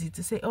that easy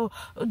to say, oh,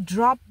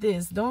 drop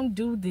this, don't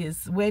do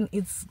this, when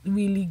it's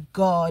really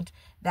God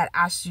that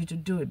asks you to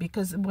do it.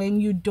 Because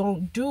when you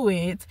don't do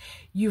it,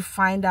 you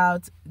find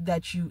out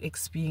that you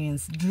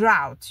experience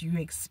drought, you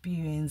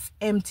experience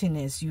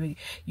emptiness, you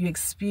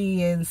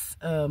experience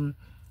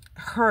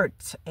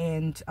hurt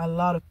and a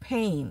lot of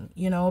pain,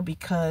 you know,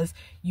 because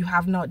you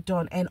have not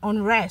done, and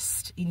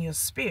unrest in your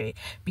spirit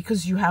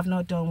because you have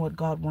not done what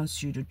God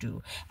wants you to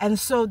do. And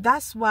so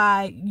that's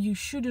why you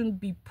shouldn't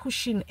be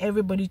pushing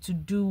everybody to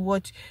do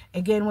what,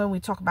 again, when we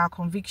talk about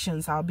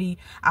convictions, I'll be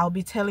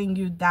telling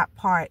you that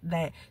part,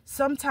 that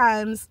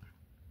sometimes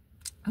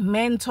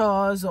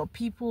mentors or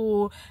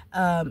people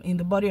in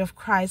the body of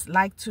Christ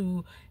like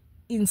to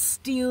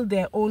instill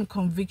their own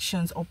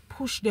convictions or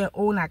push their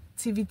own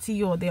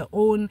activity or their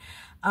own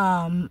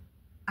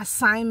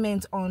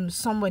assignment on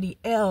somebody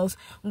else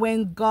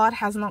when God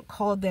has not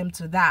called them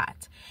to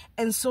that.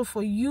 And so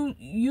for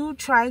you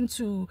trying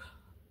to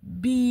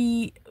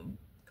be,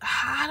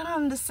 I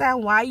don't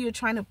understand why you're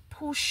trying to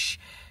push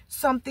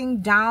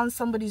something down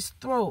somebody's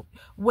throat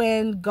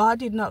when God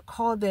did not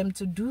call them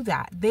to do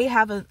that. They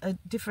have a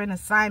different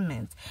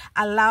assignment.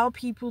 Allow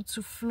people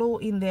to flow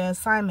in their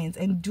assignments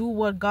and do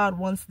what God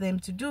wants them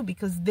to do,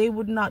 because they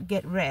would not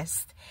get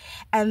rest.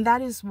 And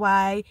that is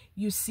why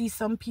you see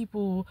some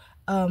people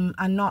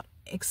are not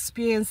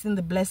experiencing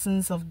the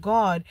blessings of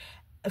God.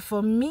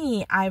 For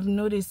me, I've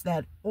noticed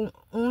that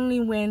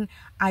only when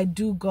I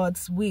do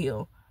God's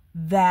will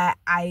that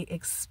I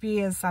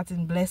experience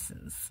certain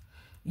blessings.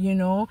 You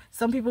know,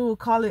 some people will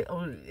call it,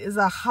 is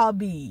a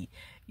hobby.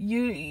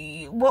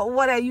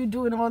 what are you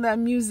doing all that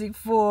music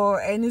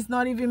for, and it's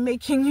not even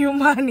making you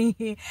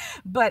money?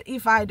 But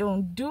if I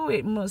don't do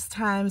it, most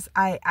times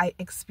I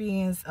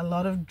experience a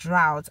lot of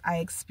drought. I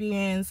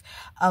experience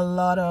a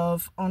lot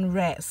of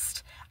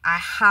unrest. I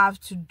have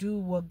to do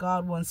what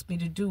God wants me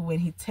to do when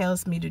he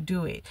tells me to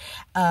do it.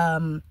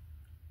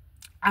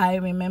 I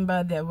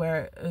remember there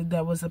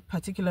was a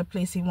particular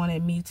place he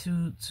wanted me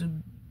to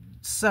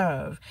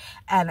serve,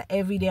 and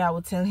every day I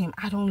would tell him,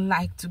 I don't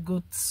like to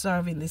go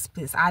serve in this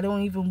place. I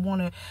don't even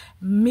want to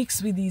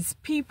mix with these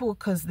people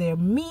because they're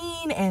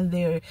mean and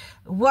they're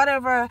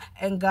whatever.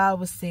 And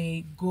God would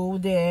say, go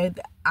there,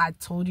 I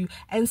told you.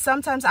 And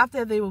sometimes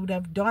after they would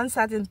have done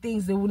certain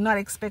things, they would not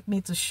expect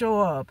me to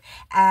show up,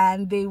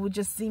 and they would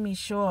just see me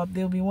show up.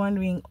 They'll be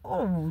wondering,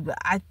 oh,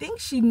 I think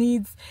she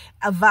needs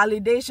a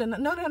validation.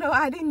 No,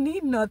 I didn't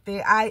need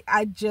nothing.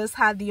 I just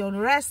had the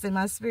unrest in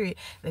my spirit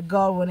that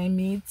God wanted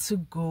me to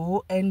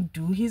go and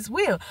do his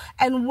will.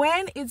 And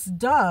when it's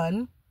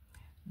done,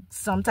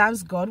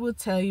 sometimes God will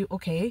tell you,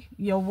 okay,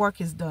 your work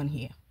is done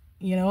here.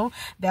 You know,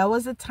 there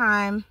was a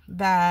time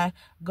that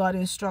God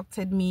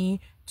instructed me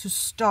to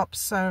stop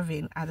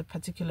serving at a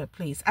particular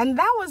place, and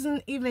that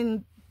wasn't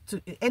even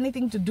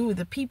anything to do with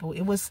the people.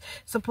 It was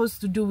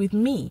supposed to do with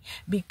me,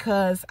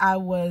 because I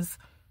was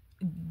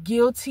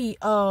guilty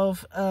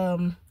of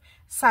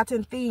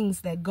certain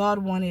things that God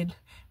wanted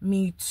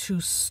me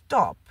to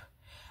stop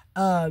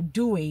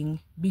doing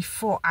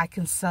before I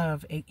can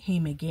serve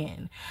him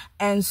again.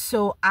 And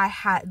so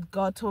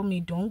God told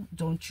me,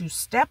 don't you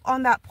step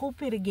on that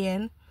pulpit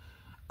again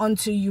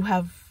until you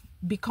have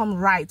become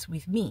right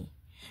with me,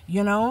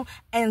 you know.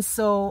 And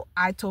so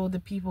I told the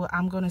people,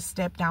 I'm going to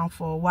step down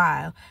for a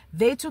while.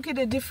 They took it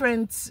a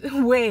different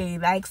way.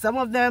 Like, some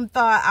of them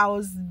thought I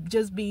was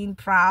just being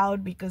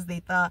proud because they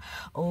thought,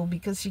 oh,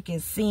 because she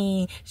can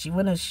sing, she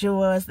want to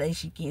show us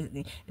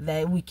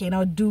that we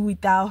cannot do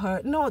without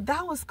her. No,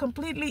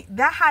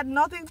 that had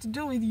nothing to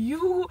do with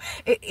you.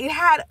 It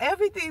had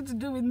everything to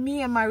do with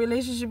me and my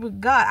relationship with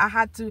God. I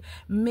had to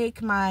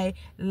make my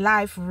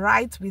life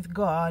right with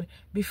God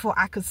before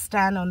I could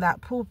stand on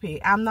that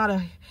pulpit.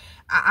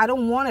 I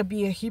don't want to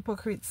be a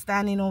hypocrite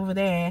standing over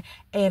there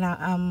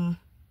and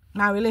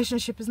my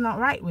relationship is not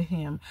right with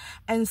him.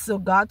 And so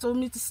God told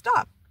me to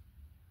stop.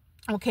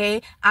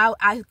 Okay,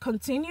 I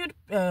continued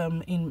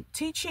in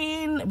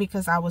teaching,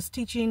 because I was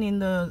teaching in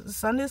the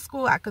Sunday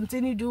school. I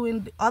continued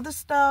doing other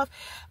stuff,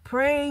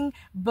 praying,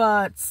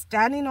 but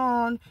standing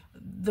on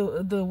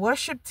the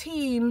worship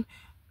team,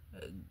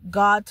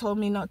 God told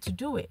me not to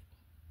do it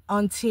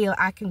until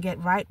I can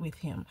get right with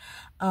him.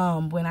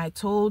 When I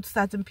told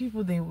certain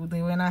people, they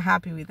were not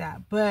happy with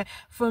that. But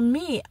for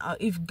me,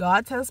 if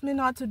God tells me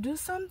not to do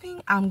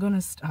something, I'm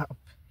gonna stop.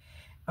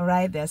 All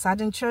right, there are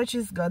certain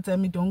churches God tell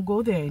me, don't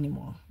go there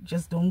anymore.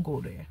 Just don't go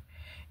there,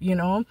 you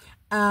know.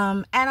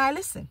 And I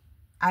listen.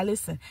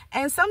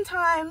 And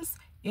sometimes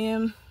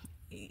the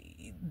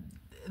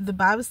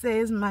Bible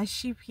says, my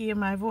sheep hear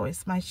my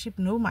voice, my sheep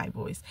know my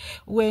voice.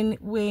 When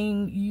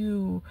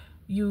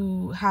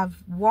you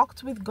have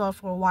walked with God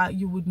for a while,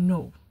 you would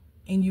know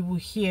and you will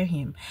hear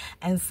him.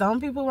 And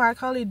some people might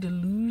call it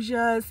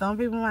delusion. Some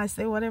people might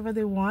say whatever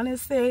they want to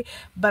say,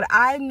 but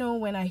I know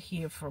when I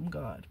hear from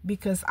God,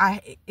 because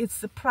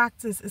it's a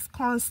practice. It's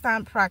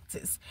constant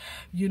practice.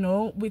 You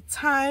know, with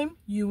time,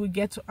 you will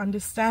get to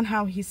understand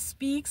how he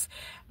speaks.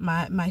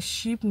 My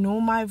sheep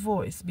know my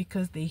voice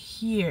because they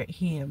hear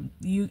him.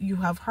 You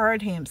have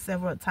heard him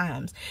several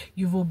times.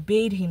 You've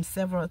obeyed him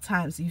several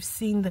times. You've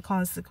seen the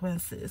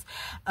consequences.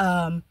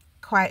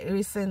 Quite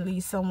recently,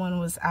 someone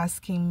was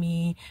asking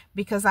me,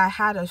 because I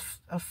had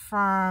a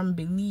firm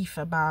belief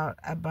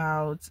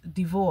about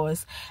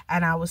divorce,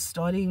 and I was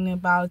studying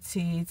about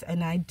it,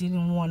 and I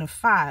didn't want to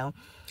file.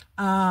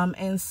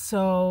 And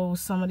so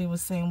somebody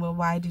was saying, well,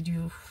 why did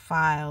you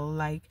file?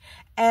 Like,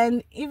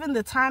 and even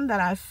the time that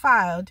I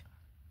filed,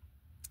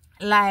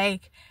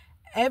 like,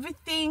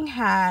 everything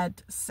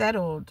had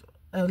settled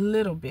a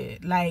little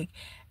bit. Like,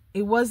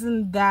 it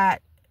wasn't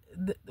that.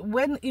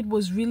 When it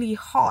was really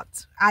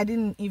hot, I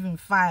didn't even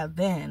file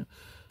then.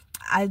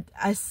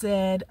 I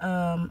said,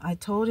 I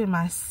told him,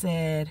 I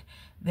said,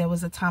 there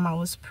was a time I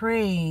was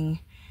praying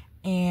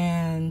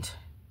and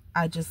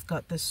I just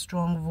got this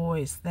strong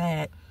voice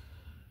that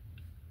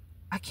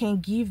I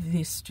can't give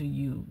this to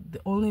you.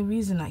 The only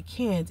reason I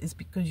can't is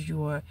because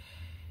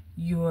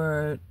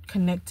you're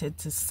connected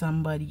to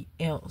somebody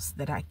else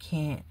that I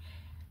can't.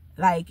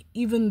 Like,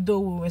 even though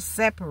we were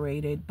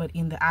separated, but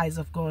in the eyes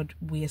of God,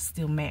 we are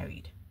still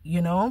married. You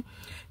know,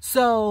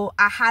 so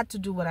I had to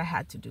do what I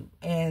had to do,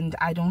 and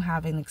I don't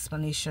have an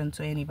explanation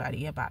to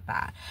anybody about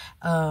that.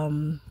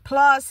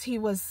 Plus, he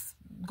was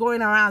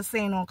going around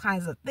saying all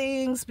kinds of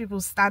things.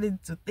 People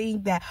started to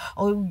think that,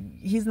 oh,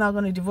 he's not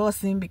going to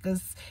divorce him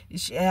because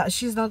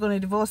she's not going to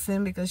divorce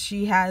him because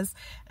she has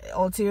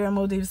ulterior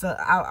motives. So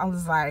I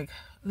was like,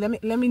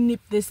 let me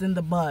nip this in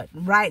the bud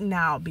right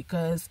now,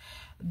 because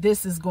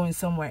this is going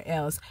somewhere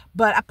else.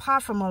 But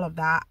apart from all of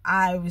that,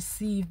 I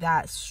received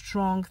that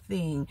strong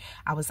thing.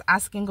 I was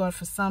asking God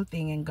for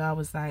something, and God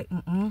was like,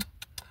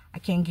 I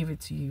can't give it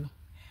to you.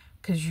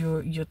 because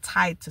you're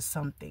tied to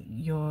something.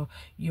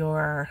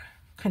 You're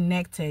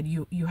connected.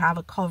 You have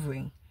a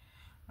covering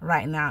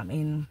right now,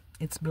 and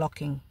it's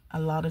blocking a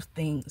lot of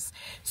things.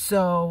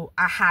 So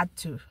I had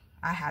to.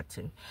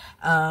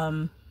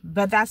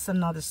 But that's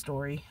another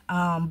story.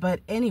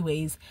 But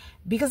anyways,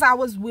 because I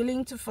was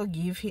willing to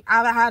forgive him,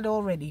 I had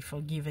already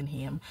forgiven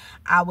him.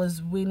 I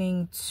was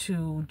willing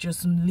to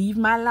just leave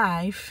my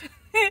life,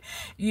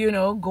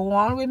 go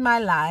on with my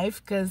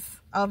life, because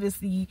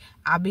obviously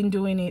I've been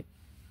doing it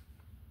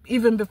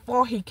even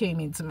before he came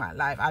into my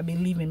life. I've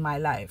been living my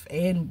life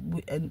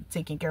and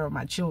taking care of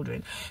my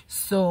children.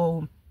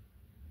 So,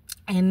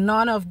 and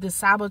none of the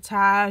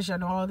sabotage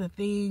and all the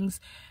things,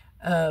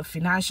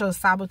 financial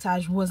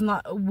sabotage would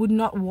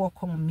not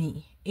work on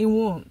me. It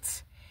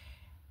won't.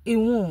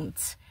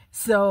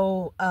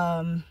 So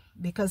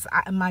because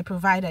my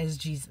provider is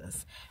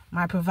Jesus,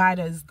 my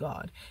provider is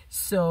God.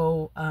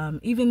 So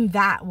even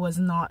that was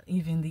not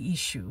even the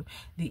issue.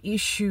 The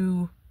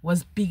issue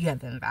was bigger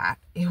than that.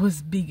 It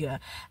was bigger,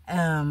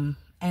 and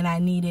I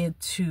needed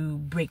to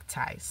break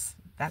ties.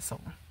 That's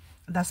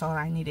all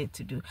I needed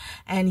to do.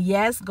 And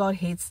yes, God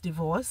hates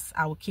divorce.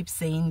 I will keep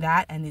saying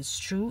that, and it's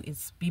true,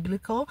 it's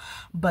biblical.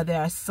 But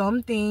there are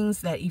some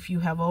things that if you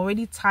have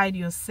already tied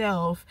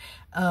yourself,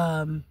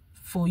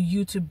 for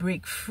you to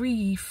break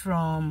free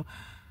from,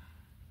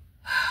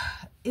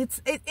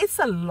 it's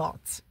a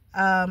lot.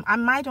 I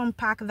might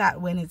unpack that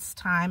when it's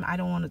time. I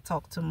don't want to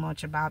talk too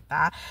much about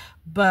that,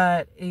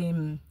 but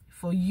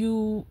for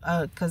you,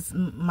 because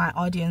my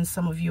audience,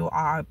 some of you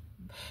are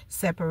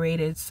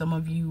separated, some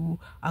of you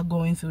are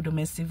going through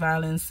domestic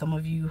violence, some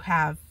of you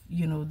have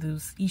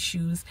those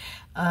issues.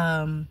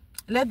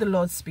 Let the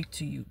Lord speak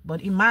to you.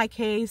 But in my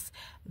case,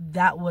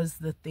 that was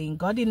the thing.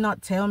 God did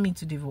not tell me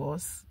to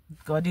divorce.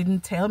 God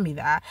didn't tell me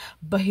that,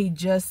 but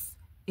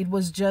it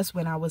was just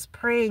when I was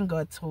praying,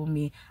 God told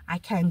me, I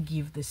can't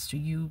give this to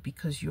you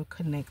because you're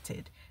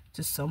connected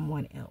to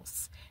someone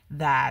else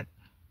that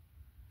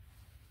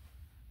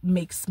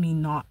makes me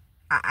not,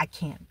 I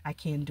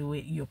can't do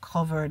it. You're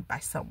covered by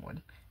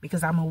someone.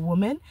 Because I'm a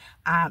woman,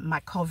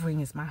 my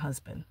covering is my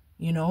husband,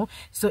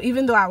 So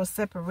even though I was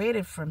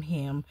separated from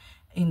him,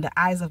 in the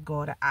eyes of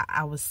God,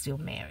 I was still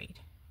married,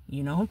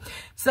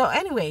 So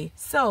anyway,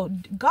 so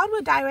God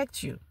will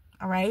direct you,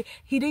 all right?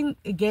 He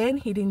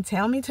didn't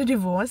tell me to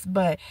divorce,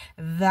 but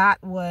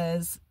that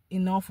was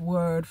enough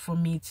word for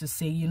me to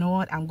say, you know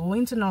what, I'm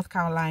going to North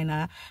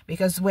Carolina,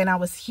 because when I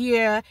was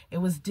here, it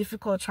was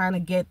difficult trying to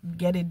get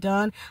it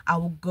done. I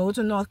will go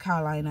to North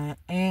Carolina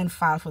and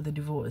file for the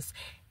divorce.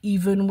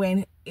 Even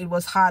when it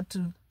was hard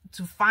to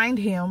find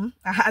him,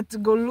 I had to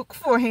go look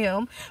for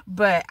him,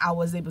 but I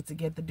was able to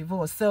get the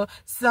divorce. So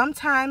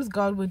sometimes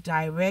God would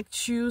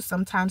direct you.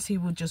 Sometimes he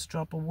would just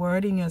drop a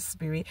word in your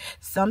spirit.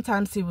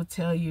 Sometimes he would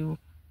tell you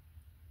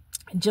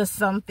just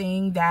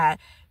something that,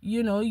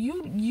 you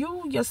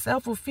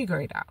yourself will figure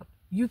it out.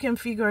 You can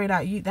figure it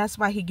out. That's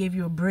why he gave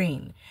you a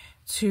brain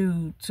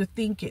to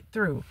think it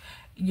through,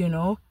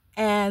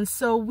 And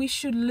so we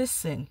should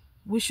listen.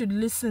 We should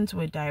listen to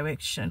a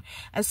direction,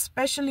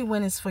 especially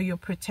when it's for your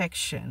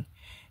protection.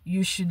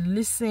 You should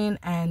listen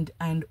and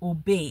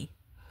obey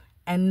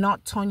and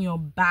not turn your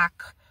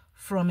back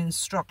from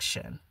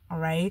instruction. All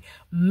right,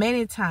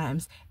 many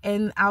times.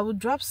 And I will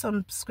drop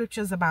some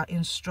scriptures about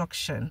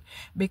instruction,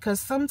 because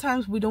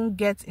sometimes we don't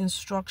get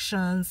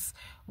instructions.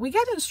 We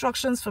get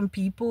instructions from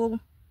people.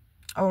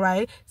 All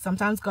right.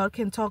 Sometimes God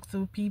can talk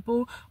through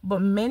people,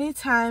 but many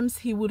times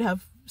he would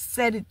have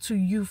said it to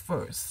you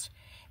first.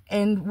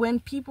 And when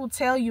people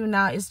tell you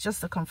now, it's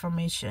just a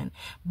confirmation,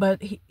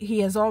 but he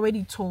has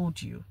already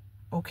told you.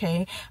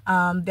 Okay.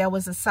 There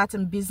was a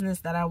certain business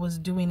that I was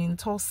doing in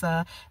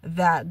Tulsa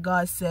that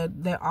God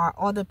said there are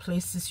other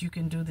places you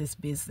can do this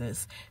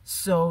business.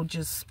 So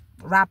just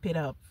wrap it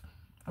up,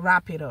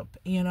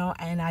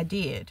 and I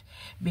did,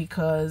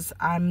 because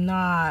I'm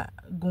not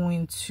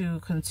going to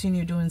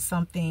continue doing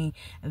something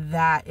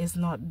that is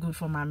not good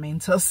for my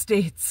mental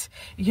state.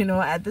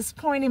 At this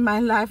point in my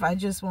life, I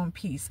just want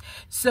peace.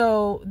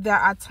 So there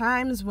are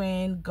times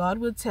when God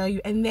will tell you,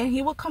 and then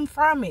he will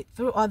confirm it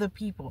through other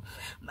people.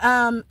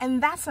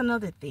 And that's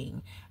another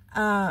thing.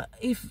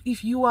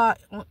 If you are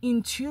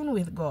in tune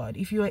with God,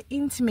 if you are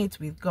intimate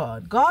with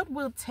God, God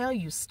will tell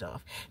you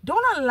stuff.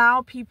 Don't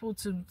allow people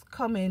to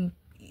come and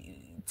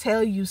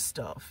tell you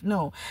stuff.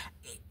 No,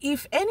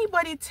 if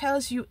anybody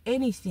tells you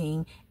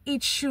anything,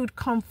 it should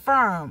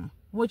confirm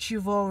what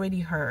you've already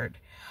heard,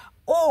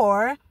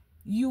 or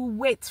you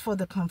wait for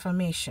the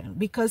confirmation,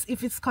 because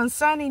if it's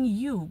concerning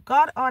you,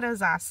 God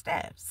orders our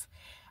steps.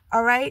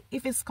 All right,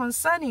 if it's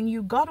concerning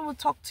you, God will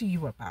talk to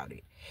you about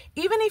it.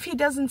 Even if he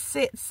doesn't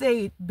say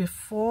it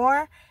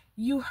before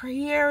you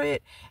hear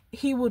it,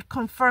 he would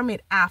confirm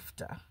it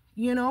after.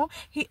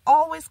 He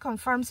always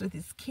confirms with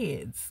his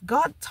kids.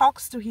 God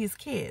talks to his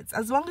kids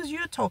as long as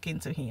you're talking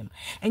to him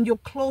and you're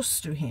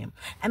close to him.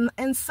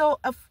 And so,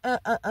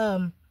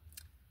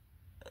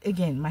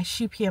 again, my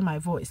sheep hear my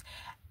voice.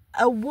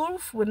 A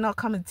wolf would not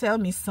come and tell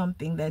me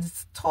something that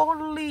is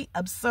totally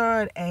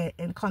absurd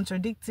and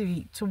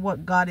contradictory to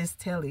what God is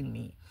telling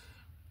me.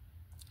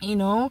 You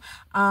know,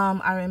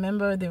 I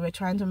remember they were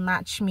trying to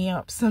match me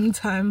up some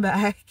time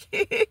back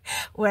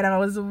when I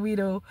was a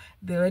widow.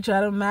 They were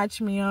trying to match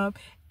me up,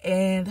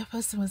 and the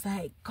person was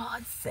like,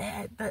 God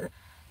said that.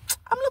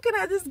 I'm looking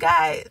at this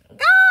guy.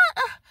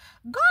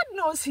 God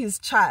knows his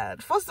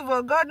child. First of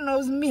all, God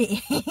knows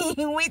me.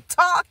 We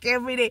talk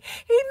every day.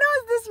 He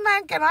knows this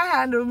man cannot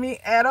handle me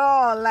at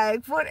all.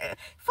 Like,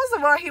 first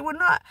of all, he would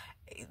not.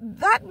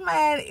 That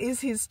man is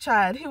his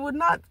child. He would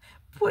not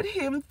put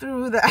him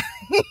through that.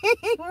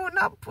 He would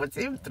not put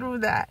him through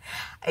that.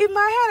 In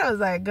my head, I was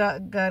like,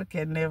 God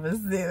can never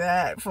say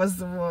that,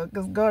 first of all,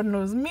 because God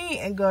knows me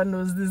and God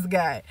knows this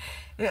guy.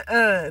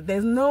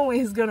 There's no way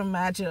he's going to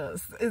match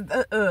us.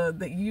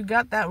 You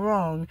got that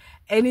wrong.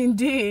 And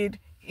indeed,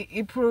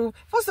 it proved,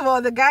 first of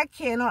all, the guy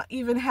cannot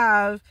even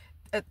have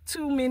a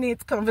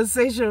 2-minute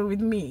conversation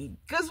with me,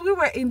 because we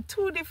were in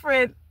two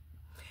different,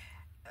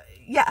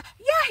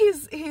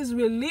 he's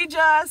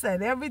religious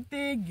and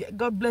everything.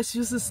 God bless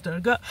you, sister.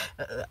 God,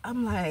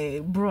 I'm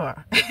like, bro.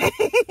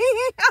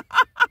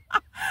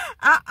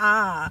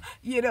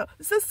 You know,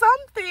 so some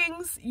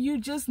things you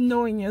just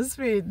know in your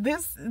spirit.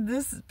 This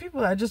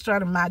people are just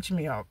trying to match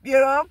me up, you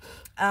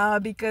know,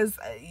 because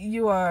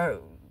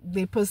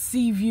they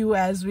perceive you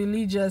as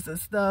religious and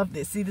stuff.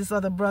 They see this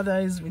other brother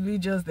is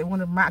religious. They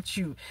want to match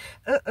you.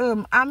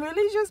 I'm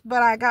religious,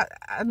 but I got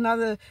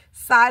another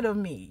side of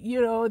me,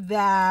 you know,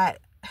 that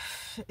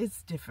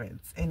it's different.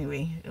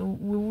 Anyway,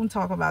 we won't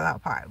talk about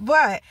that part.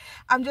 But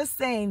I'm just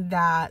saying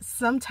that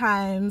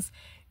sometimes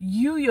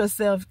you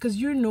yourself, because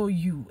you know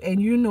you,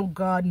 and you know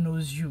God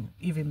knows you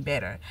even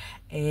better,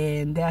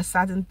 and there are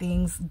certain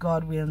things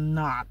God will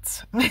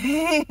not.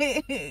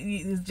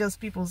 It's just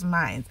people's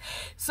minds.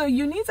 So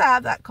you need to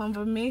have that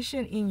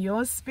confirmation in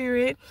your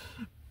spirit,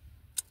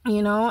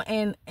 you know.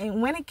 And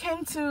when it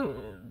came to,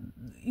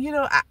 you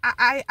know,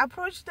 I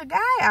approached the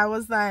guy. I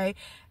was like,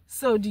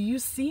 so do you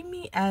see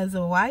me as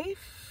a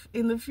wife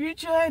in the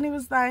future? And he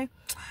was like,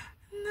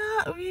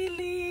 not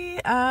really.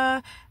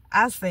 I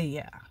say,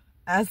 yeah.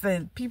 I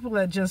said, people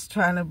are just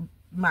trying to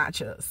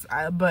match us.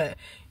 But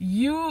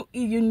you,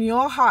 in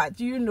your heart,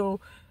 you know,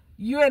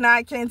 you and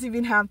I can't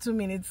even have 2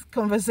 minutes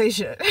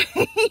conversation.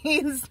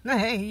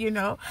 You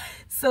know,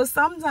 so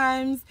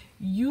sometimes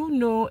you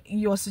know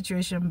your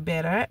situation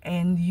better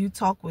and you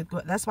talk with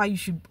God. That's why you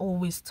should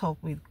always talk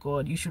with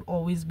God. You should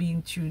always be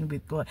in tune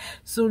with God.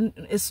 So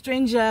a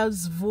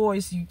stranger's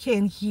voice you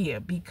can't hear,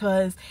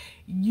 because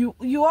you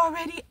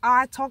already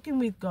are talking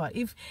with God.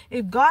 If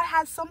God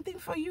has something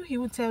for you, he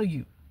will tell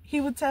you. He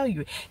will tell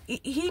you.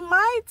 He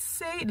might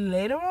say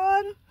later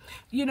on,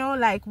 you know,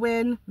 like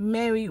when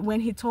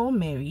he told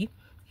Mary,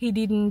 he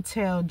didn't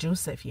tell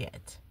Joseph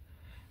yet.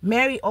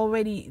 Mary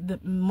already, the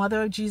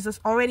mother of Jesus,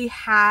 already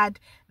had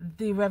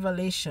the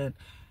revelation.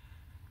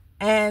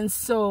 And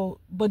so,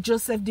 but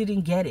Joseph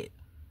didn't get it.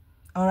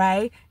 All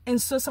right.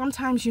 And so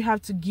sometimes you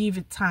have to give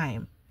it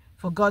time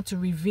for God to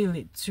reveal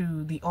it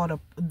to the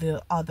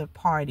other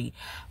party.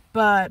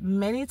 But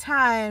many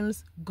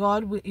times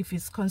God will, if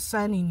it's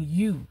concerning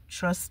you,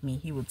 trust me,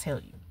 he will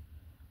tell you.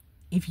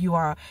 If you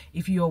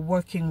are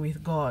working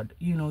with God,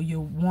 you know,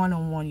 you're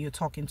one-on-one, you're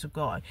talking to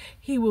God,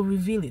 he will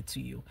reveal it to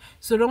you.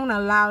 So don't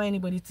allow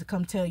anybody to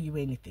come tell you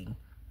anything.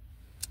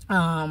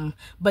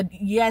 But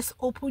yes,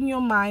 open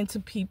your mind to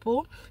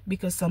people,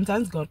 because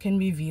sometimes God can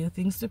reveal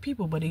things to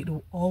people, but it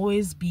will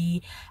always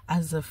be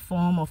as a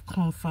form of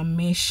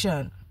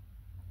confirmation.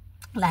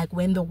 Like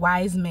when the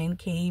wise men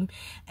came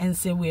and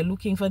said, we're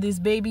looking for this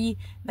baby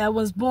that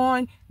was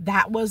born,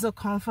 that was a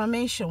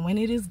confirmation. When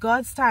it is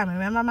God's time,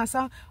 remember my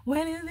song?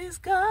 When it is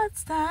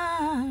God's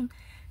time,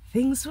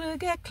 things will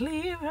get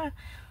clearer.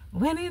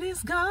 When it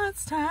is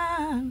God's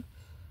time,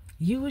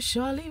 you will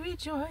surely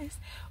rejoice.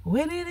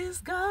 When it is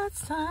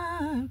God's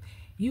time,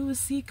 you will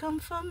see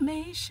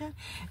confirmation.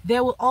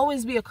 There will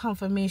always be a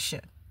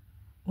confirmation.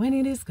 When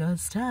it is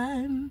God's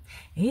time,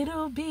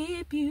 it'll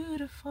be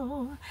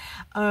beautiful.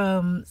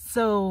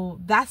 So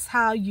that's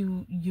how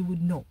you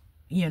would know,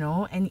 you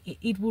know, and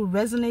it will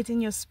resonate in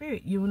your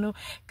spirit. You will know,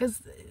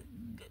 because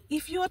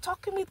if you are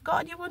talking with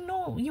God, you will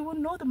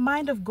know the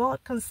mind of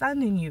God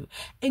concerning you,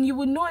 and you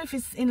will know if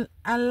it's in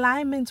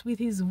alignment with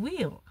his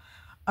will.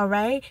 All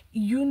right.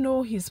 You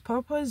know his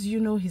purpose,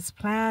 you know his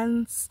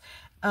plans.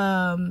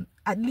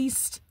 At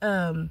least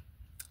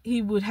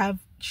he would have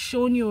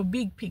shown you a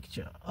big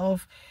picture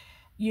of,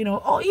 you know,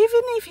 or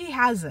even if he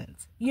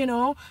hasn't, you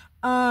know,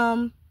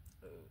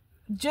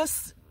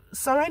 just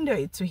surrender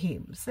it to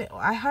him. Say, oh,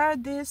 I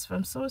heard this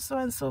from so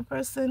and so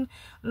person.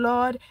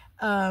 Lord,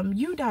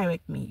 you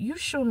direct me. You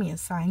show me a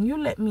sign.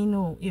 You let me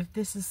know if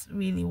this is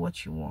really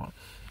what you want.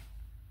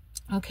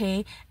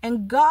 Okay.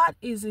 And God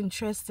is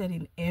interested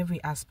in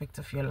every aspect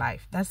of your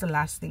life. That's the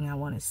last thing I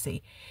want to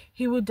say.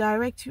 He will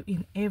direct you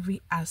in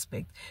every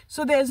aspect.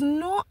 So there's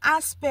no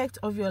aspect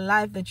of your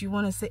life that you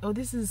want to say, oh,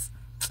 this is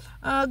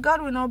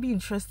God will not be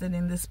interested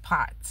in this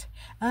part.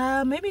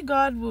 Maybe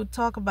God will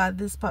talk about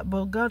this part,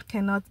 but God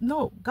cannot.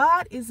 No,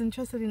 God is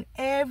interested in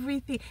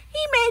everything. He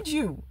made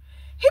you.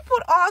 He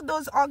put all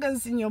those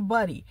organs in your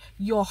body,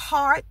 your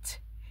heart,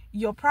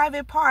 your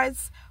private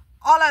parts,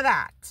 all of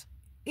that.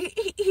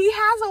 He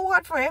has a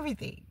word for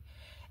everything,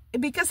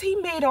 because he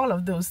made all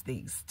of those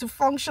things to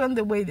function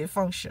the way they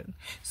function.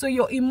 So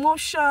your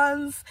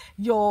emotions,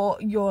 your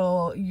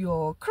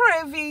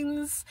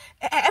cravings,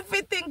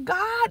 everything,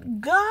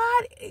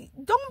 God,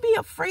 don't be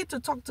afraid to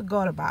talk to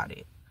God about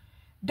it.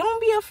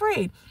 Don't be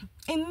afraid.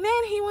 And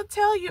then he will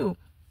tell you,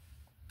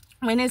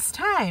 when it's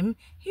time,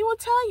 he will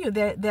tell you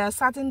that there are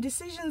certain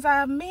decisions I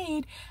have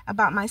made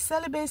about my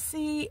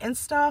celibacy and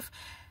stuff.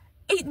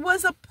 It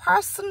was a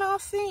personal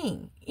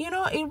thing,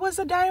 it was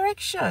a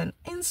direction,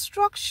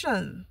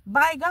 instruction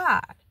by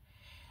God.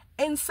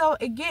 And so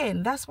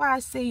again, that's why I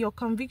say your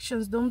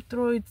convictions, don't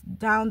throw it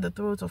down the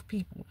throat of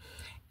people.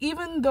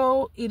 Even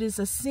though it is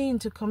a sin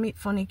to commit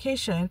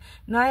fornication,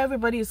 not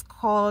everybody is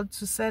called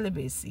to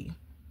celibacy.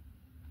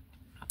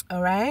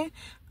 All right?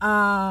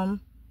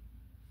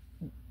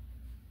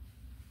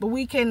 But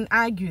we can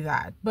argue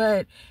that.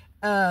 But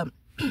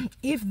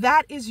if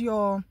that is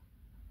your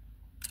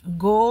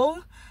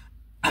goal,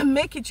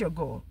 make it your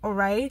goal. All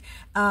right?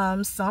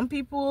 Some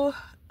people,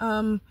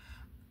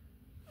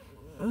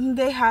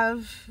 they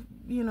have,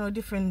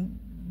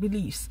 different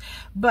beliefs.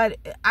 But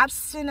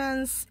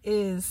abstinence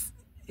is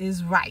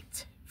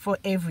right for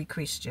every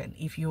Christian.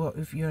 If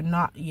you're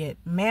not yet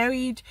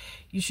married,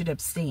 you should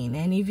abstain.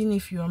 And even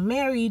if you're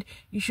married,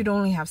 you should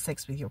only have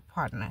sex with your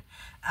partner.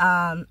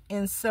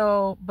 And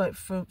so, but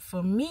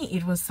for me,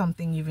 it was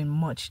something even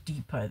much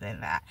deeper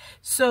than that.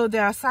 So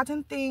there are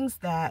certain things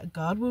that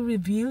God will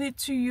reveal it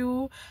to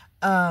you,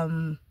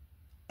 and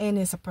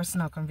it's a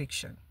personal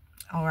conviction.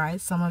 All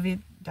right, some of it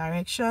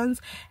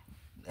directions,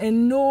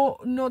 and no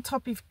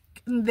topic.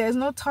 There's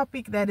no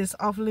topic that is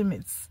off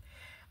limits.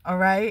 All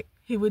right,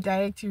 He will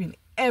direct you in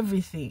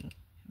everything.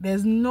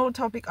 There's no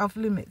topic off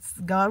limits.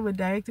 God will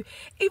direct you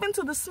even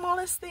to the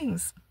smallest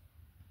things,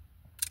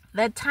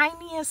 the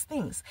tiniest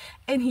things,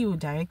 and He will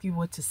direct you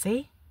what to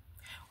say,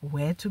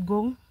 where to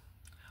go,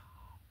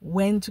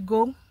 when to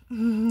go.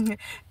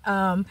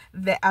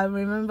 I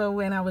remember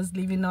when I was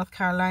leaving North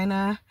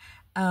Carolina,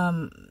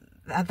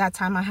 at that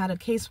time I had a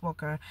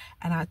caseworker,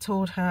 and I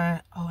told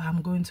her, "Oh,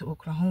 I'm going to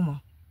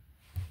Oklahoma."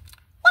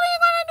 What are you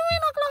gonna do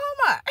in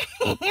Oklahoma?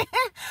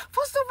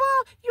 First of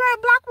all, you're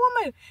a black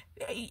woman.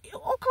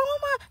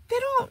 Oklahoma, they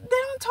don't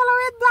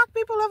tolerate black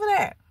people over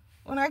there.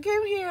 When I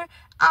came here,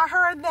 I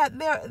heard that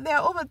there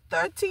are over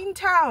 13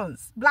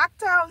 towns, black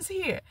towns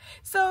here.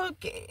 So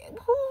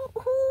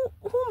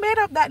who made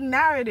up that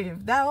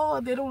narrative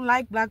that they don't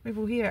like black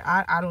people here?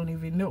 I don't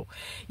even know,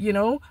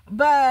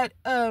 But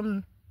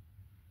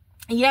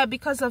yeah,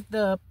 because of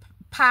the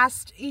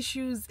past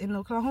issues in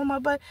Oklahoma.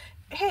 But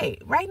hey,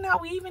 right now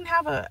we even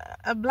have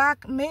a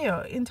black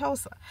mayor in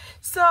Tulsa.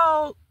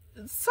 So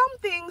some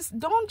things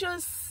don't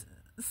just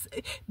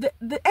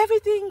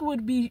everything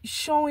would be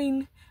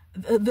showing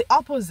the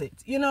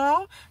opposite,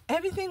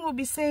 everything will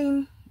be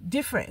saying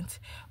different,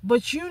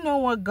 but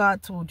what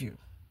God told you,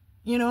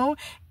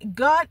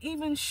 God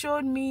even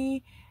showed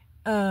me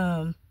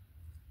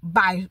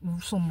by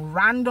some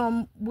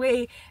random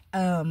way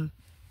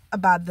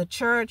about the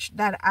church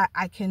that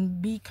I can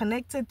be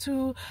connected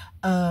to.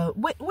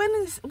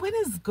 When is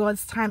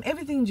God's time,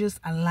 everything just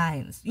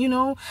aligns.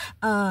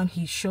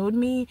 He showed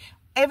me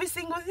every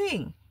single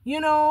thing,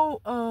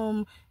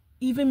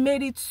 even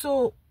made it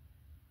so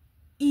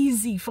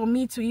easy for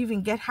me to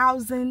even get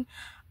housing.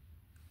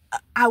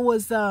 I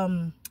was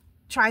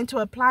trying to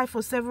apply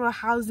for several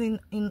housing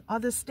in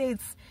other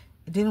states.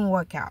 It didn't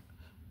work out.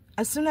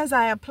 As soon as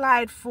I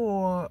applied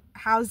for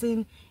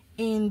housing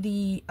in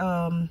the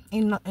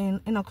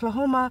in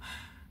Oklahoma,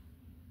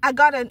 I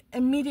got an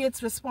immediate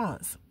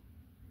response.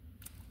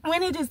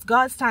 When it is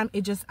God's time,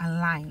 it just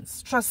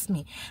aligns. Trust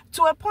me.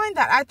 To a point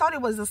that I thought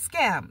it was a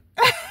scam.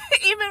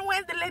 Even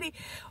when the lady,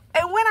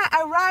 and when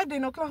I arrived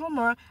in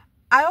Oklahoma,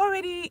 I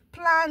already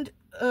planned.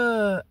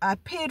 I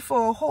paid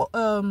for a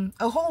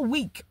whole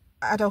week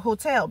at a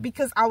hotel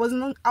because I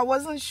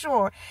wasn't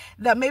sure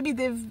that maybe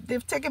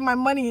they've taken my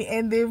money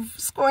and they've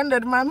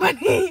squandered my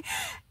money.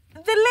 The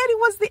lady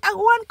was the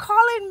one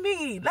calling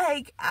me,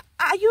 like,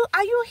 are you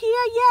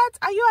here yet?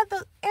 Are you at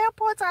the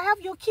airport? I have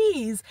your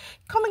keys.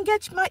 Come and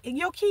get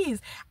your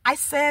keys. I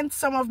sent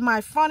some of my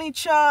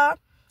furniture.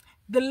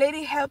 The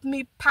lady helped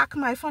me pack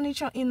my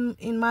furniture in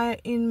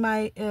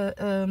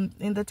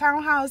the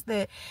townhouse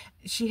that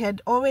she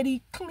had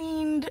already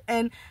cleaned,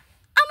 and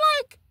I'm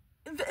like,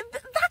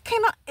 that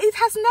cannot. It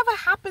has never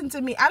happened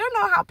to me. I don't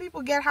know how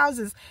people get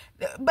houses,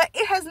 but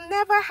it has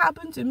never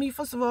happened to me.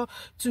 First of all,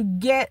 to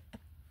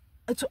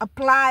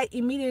apply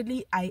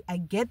immediately, I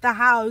get the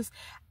house,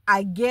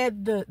 I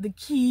get the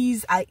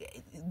keys.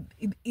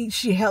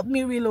 She helped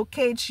me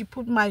relocate. She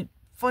put my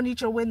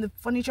furniture, when the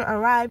furniture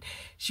arrived,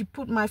 she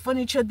put my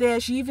furniture there.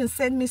 She even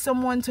sent me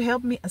someone to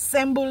help me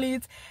assemble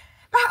it.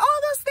 Like,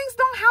 all those things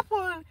don't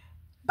happen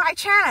by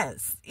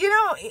chance,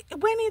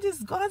 when it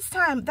is God's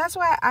time. That's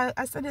why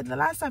I said it the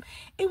last time.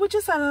 It would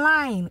just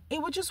align.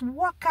 It would just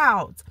work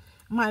out.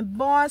 My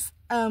boss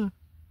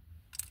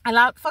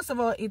allowed. First of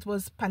all, it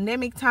was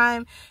pandemic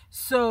time,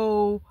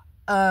 so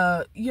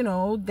you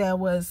know, there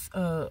was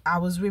I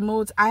was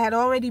remote. I had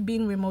already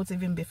been remote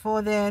even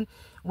before then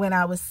when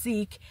I was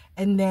sick,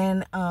 and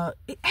then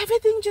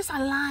everything just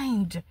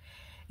aligned.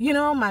 You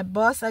know, my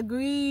boss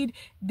agreed.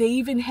 They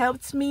even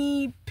helped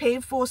me pay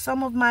for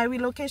some of my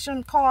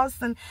relocation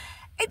costs and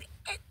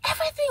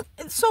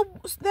everything. So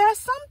there are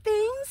some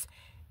things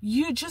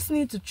you just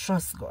need to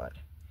trust God.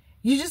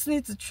 You just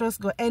need to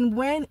trust God. And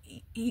when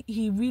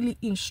he really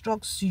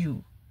instructs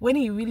you,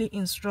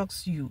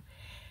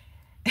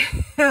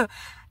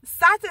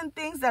 certain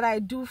things that I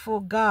do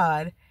for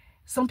God,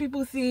 some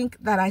people think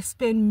that I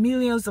spend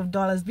millions of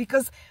dollars,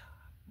 because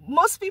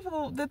most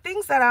people, the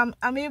things that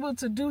I'm able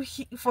to do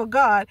for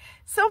God,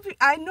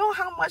 I know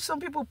how much some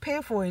people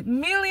pay for it,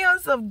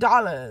 millions of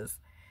dollars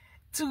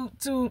to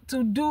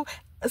do.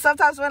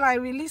 Sometimes when I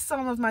release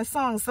some of my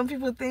songs, some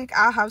people think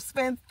I have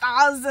spent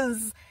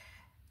thousands.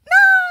 No,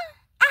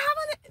 I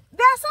haven't.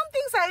 There are some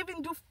things I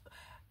even do.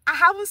 I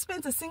haven't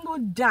spent a single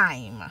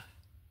dime,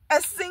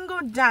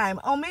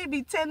 or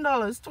maybe $10,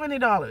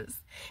 $20.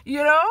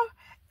 You know,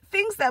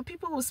 things that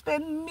people will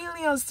spend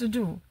millions to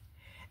do.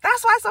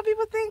 That's why some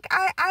people think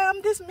I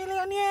am this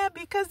millionaire,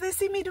 because they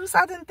see me do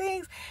certain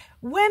things.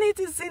 When it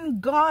is in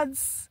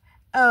God's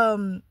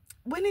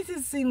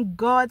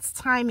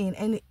timing,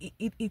 and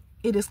it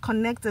is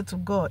connected to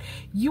God,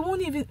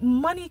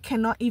 money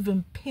cannot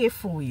even pay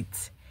for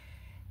it.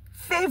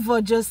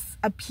 Favor just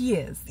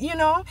appears, you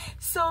know.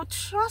 So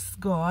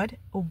trust God,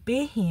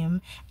 obey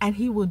him, and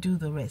he will do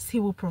the rest. He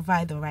will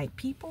provide the right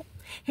people.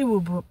 He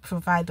will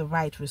provide the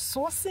right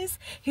resources.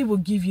 He will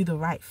give you the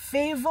right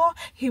favor.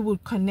 He will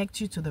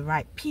connect you to the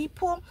right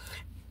people.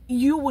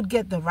 You would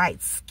get the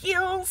right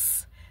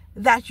skills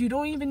that you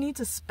don't even need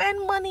to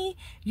spend money,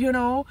 you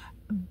know,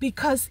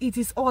 because it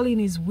is all in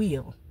his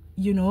will,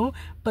 you know.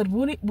 But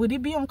would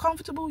it be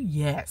uncomfortable?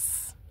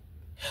 Yes.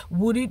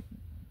 Would it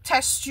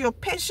test your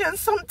patience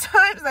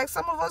sometimes, like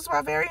some of us who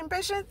are very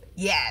impatient?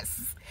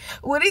 Yes.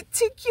 Would it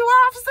tick you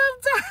off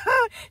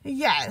sometimes?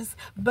 Yes.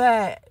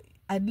 But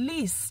at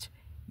least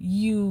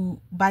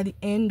by the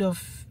end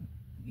of,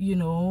 you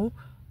know,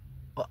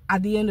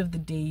 at the end of the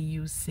day,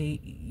 you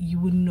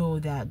will know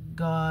that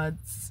God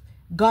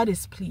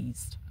is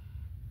pleased.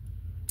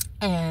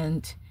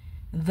 And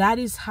that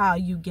is how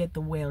you get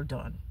the well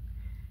done.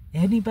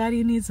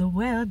 Anybody needs a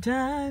well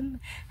done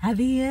at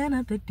the end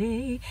of the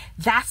day.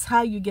 That's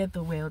how you get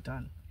the well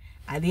done.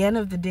 At the end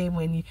of the day,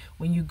 when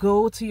you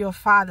go to your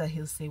Father,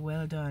 he'll say,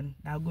 well done,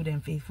 thou good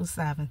and faithful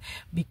servant,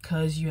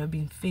 because you have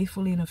been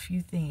faithful in a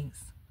few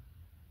things.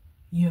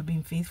 You have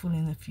been faithful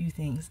in a few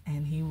things,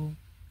 and he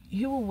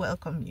will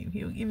welcome you.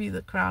 He will give you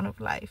the crown of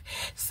life.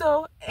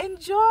 So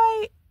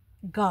enjoy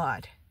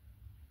God,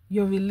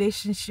 your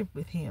relationship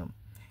with him.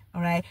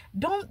 All right.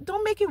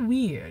 Don't make it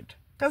weird,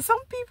 because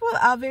some people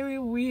are very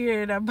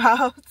weird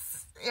about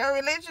your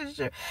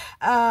relationship.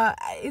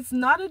 It's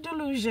not a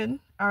delusion.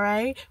 All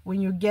right.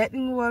 When you're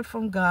getting word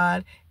from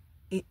God,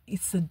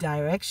 it's a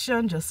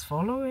direction. Just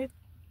follow it.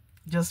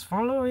 Just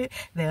follow it.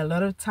 There are a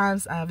lot of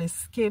times I've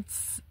escaped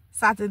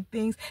certain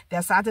things. There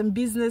are certain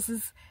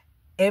businesses,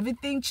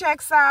 everything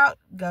checks out.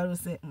 God will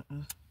say,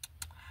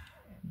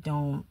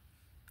 don't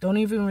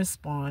even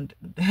respond.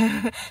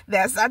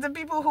 There are certain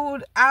people who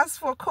would ask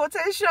for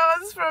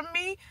quotations from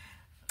me.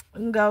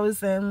 And God will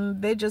say,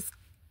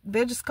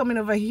 they're just coming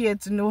over here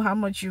to know how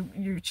much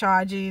you're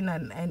charging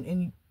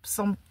and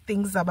some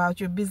things about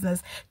your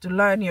business, to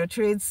learn your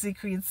trade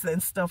secrets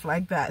and stuff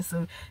like that.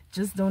 So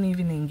just don't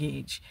even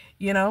engage.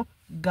 You know,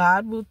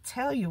 God will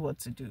tell you what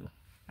to do.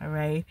 All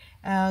right.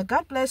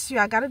 God bless you.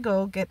 I gotta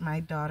go get my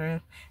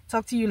daughter.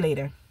 Talk to you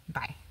later.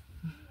 Bye.